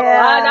no,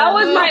 that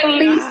was my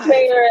least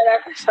favorite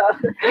episode.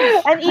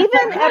 And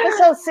even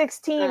episode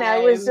 16, I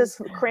was just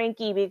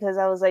cranky because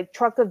I was like,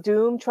 Truck of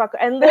Doom,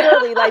 and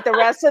literally like the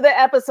rest of the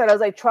episode, I was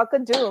like, Truck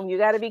of Doom, you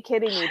got to be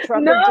kidding me,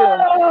 Truck of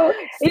Doom.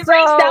 It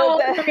breaks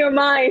down from your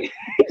mind.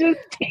 Just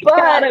take it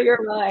out of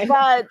your mind.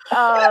 But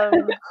I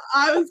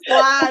was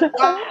glad.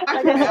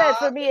 Like I said,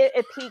 for me,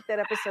 it peaked at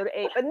episode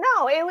 8. But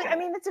no, I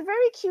mean, it's a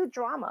very cute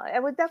drama.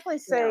 I would definitely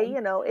say, you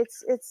know,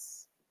 it's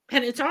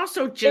and it's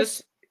also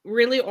just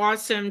really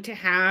awesome to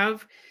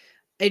have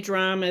a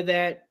drama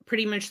that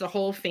pretty much the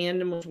whole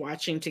fandom was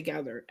watching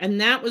together, and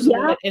that was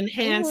what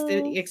enhanced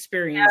the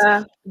experience.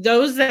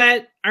 Those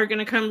that are going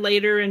to come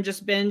later and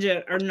just binge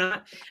it are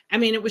not. I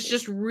mean, it was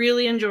just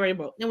really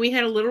enjoyable. And we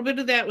had a little bit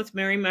of that with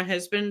Marry My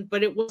Husband,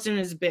 but it wasn't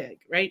as big,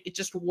 right? It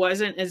just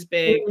wasn't as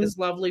big as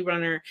Lovely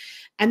Runner,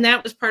 and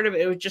that was part of it.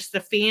 It was just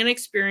the fan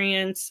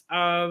experience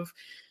of,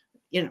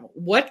 you know,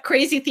 what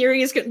crazy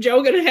theory is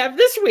Joe going to have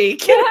this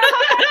week?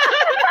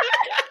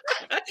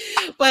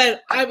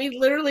 But I mean,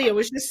 literally, it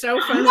was just so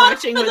fun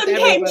watching with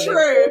everybody. None of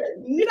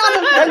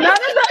them.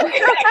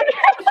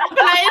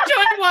 But I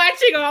enjoyed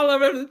watching all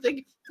of them and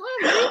thinking,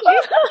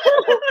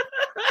 oh,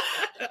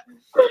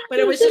 but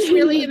it was just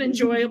really an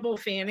enjoyable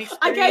fan experience.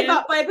 I gave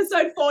up by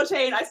episode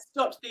 14. I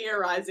stopped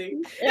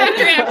theorizing.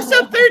 After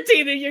episode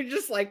 13, and you're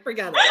just like,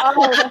 forget it.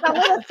 Oh, some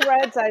of the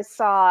threads I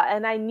saw,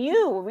 and I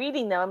knew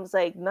reading them, I was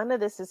like, none of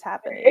this is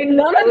happening. And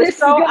none of this is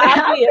so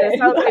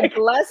obvious. I was like,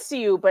 bless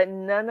you, but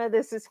none of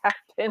this is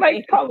happening.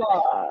 Like, come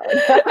on.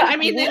 I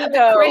mean,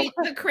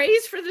 the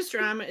craze for this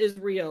drama is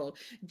real.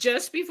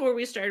 Just before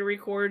we started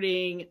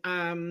recording,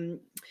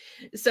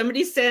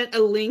 somebody sent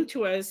a link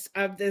to us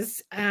of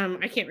this.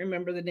 I can't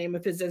remember the name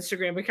of his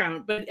Instagram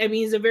account, but I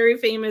mean, he's a very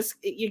famous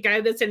guy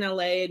that's in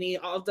LA, and he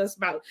all does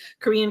about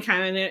Korean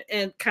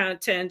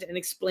content and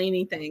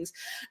explaining things.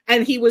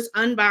 And he was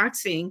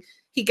unboxing.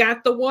 He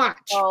got the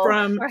watch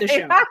from the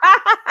show.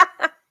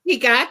 He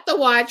got the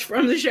watch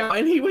from the show,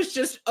 and he was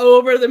just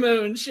over the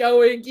moon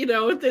showing, you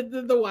know,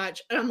 the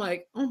watch. And I'm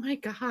like, oh my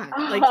God,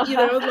 like, you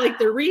know, like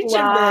the reach of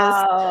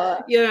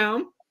this, you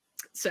know.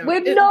 So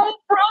with no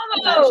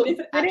promo. If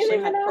it actually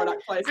had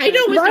product placement. I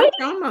know, with no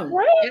promo.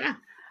 Right? Yeah.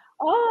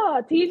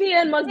 Oh,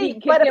 TVN must be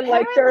kicking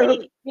like their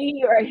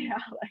feet right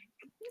now.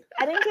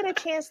 I didn't get a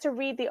chance to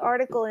read the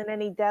article in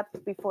any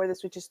depth before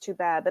this, which is too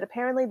bad. But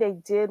apparently they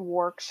did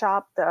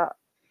workshop the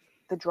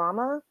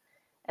drama,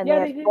 and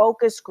they had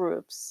focus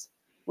groups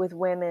with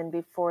women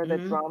before the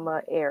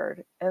drama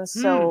aired. And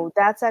so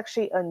that's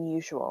actually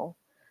unusual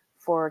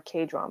for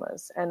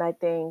K-dramas. And I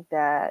think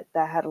that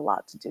had a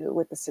lot to do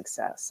with the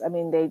success. I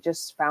mean, they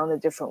just found a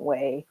different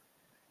way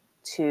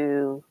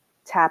to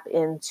tap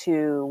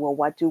into, well,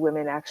 what do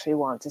women actually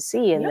want to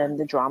see? And then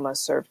the drama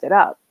served it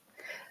up.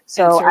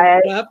 So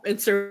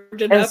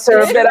served it up,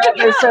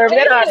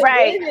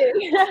 right?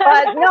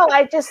 But no,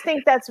 I just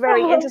think that's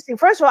very interesting.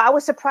 First of all, I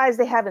was surprised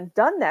they haven't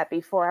done that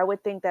before. I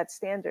would think that's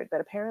standard, but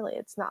apparently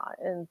it's not.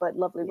 But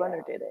Lovely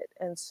Runner did it,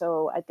 and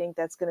so I think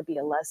that's going to be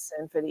a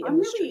lesson for the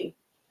industry.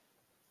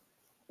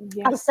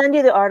 I'll send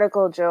you the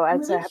article, Joe.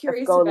 I'd say I have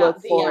to go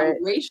look for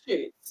it.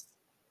 Reshoots.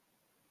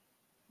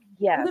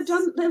 Yes,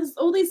 there's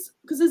all this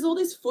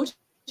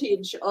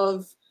footage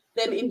of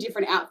them in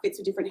different outfits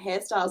with different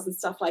hairstyles and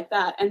stuff like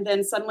that, and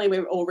then suddenly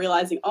we're all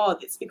realizing, oh,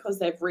 it's because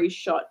they've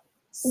reshot.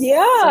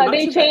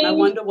 They changed. I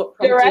wonder what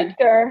prompted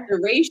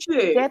the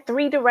reshoot. They had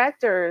 3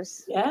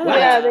 directors.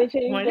 Yeah, they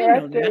changed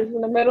directors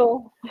in the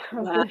middle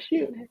of the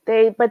shoot.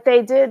 They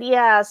did,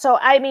 yeah. So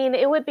I mean,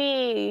 it would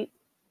be.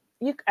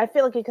 I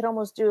feel like you could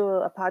almost do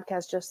a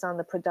podcast just on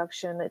the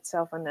production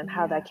itself and then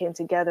how that came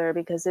together,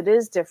 because it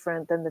is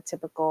different than the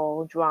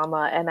typical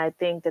drama. And I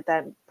think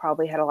that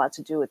probably had a lot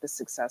to do with the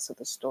success of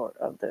the story,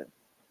 of the,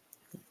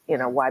 you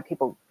know, why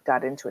people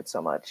got into it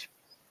so much.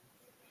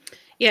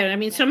 Yeah, I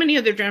mean, so many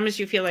other dramas,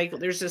 you feel like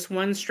there's this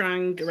one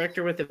strong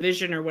director with a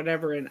vision or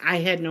whatever, and I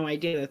had no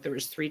idea that there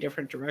was 3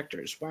 different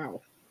directors.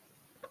 Wow.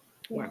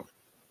 Wow.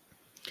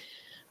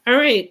 All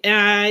right.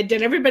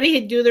 Did everybody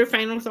do their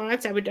final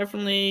thoughts? I would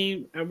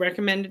definitely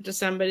recommend it to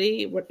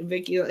somebody. What,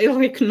 Vicky?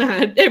 Like,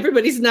 not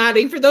everybody's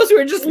nodding. For those who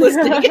are just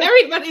listening,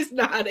 everybody's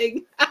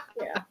nodding.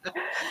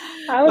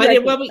 But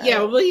it will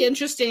be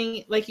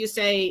interesting, like you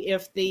say,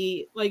 if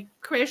the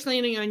Crash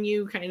Landing on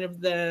You, kind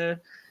of the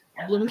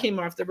bloom came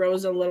off the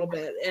rose a little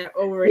bit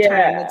over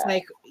time. It's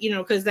like, you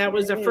know, because that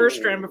was the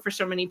first drama for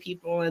so many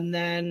people, and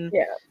then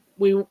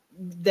we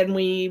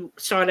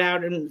sought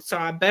out and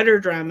saw better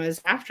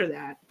dramas after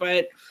that.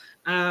 But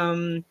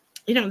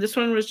you you know, this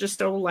one was just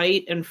so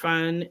light and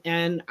fun.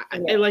 And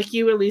I, like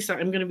you, Alisa,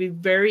 I'm going to be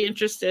very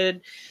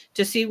interested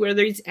to see where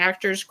these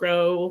actors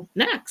grow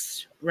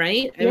next,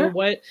 right? I mean,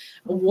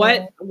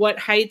 what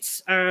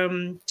heights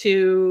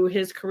to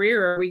his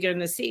career are we going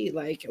to see?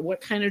 Like, what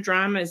kind of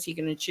drama is he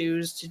going to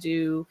choose to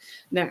do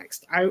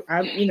next?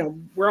 I you know,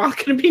 we're all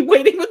going to be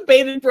waiting with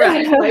bated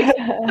breath. Like,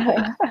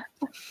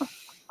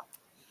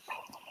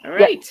 all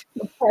right,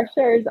 the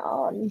pressure is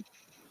on.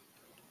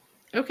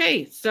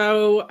 Okay,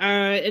 so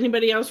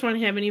anybody else want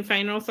to have any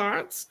final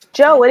thoughts?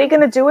 Joe, what are you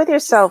going to do with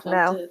yourself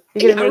now?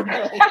 You're gonna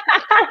make...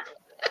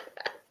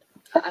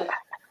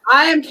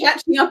 I am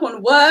catching up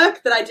on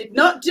work that I did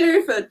not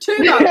do for 2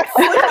 months.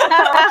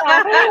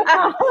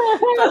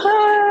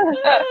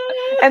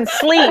 And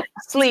sleep.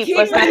 Keep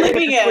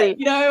living it.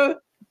 You know,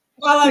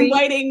 while I'm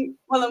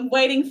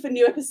waiting for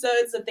new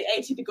episodes of the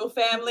Atypical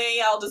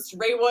Family, I'll just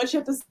rewatch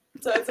episodes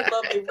of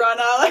Lovely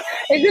Runner.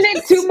 Isn't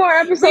it 2 more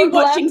episodes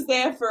left? Rewatching's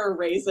there for a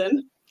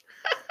reason.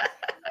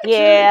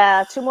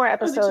 Yeah, 2 more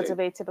episodes of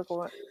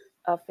Atypical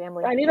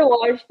Family. I need to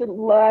watch the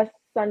last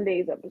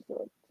Sunday's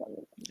episode.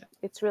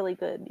 It's really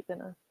good. You're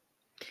gonna.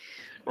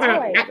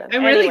 Well,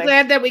 I'm really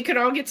glad that we could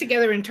all get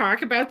together and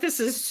talk about this.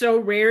 This is so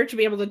rare to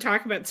be able to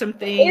talk about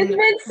something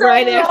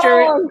right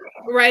after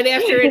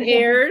it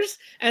airs,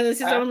 and this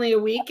is only a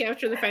week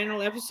after the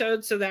final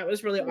episode, so that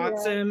was really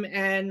awesome.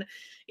 And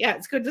yeah,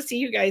 it's good to see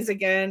you guys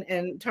again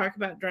and talk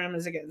about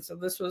dramas again. So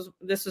this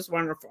was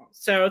wonderful.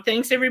 So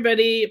thanks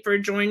everybody for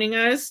joining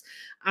us.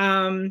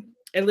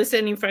 Alisa,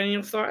 any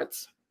final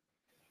thoughts?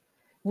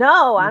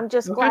 No, I'm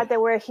just glad that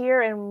we're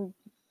here, and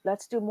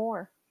let's do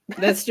more.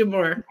 Let's do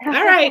more. All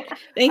right.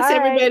 Thanks,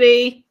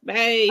 everybody.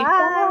 Bye.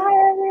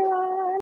 Bye.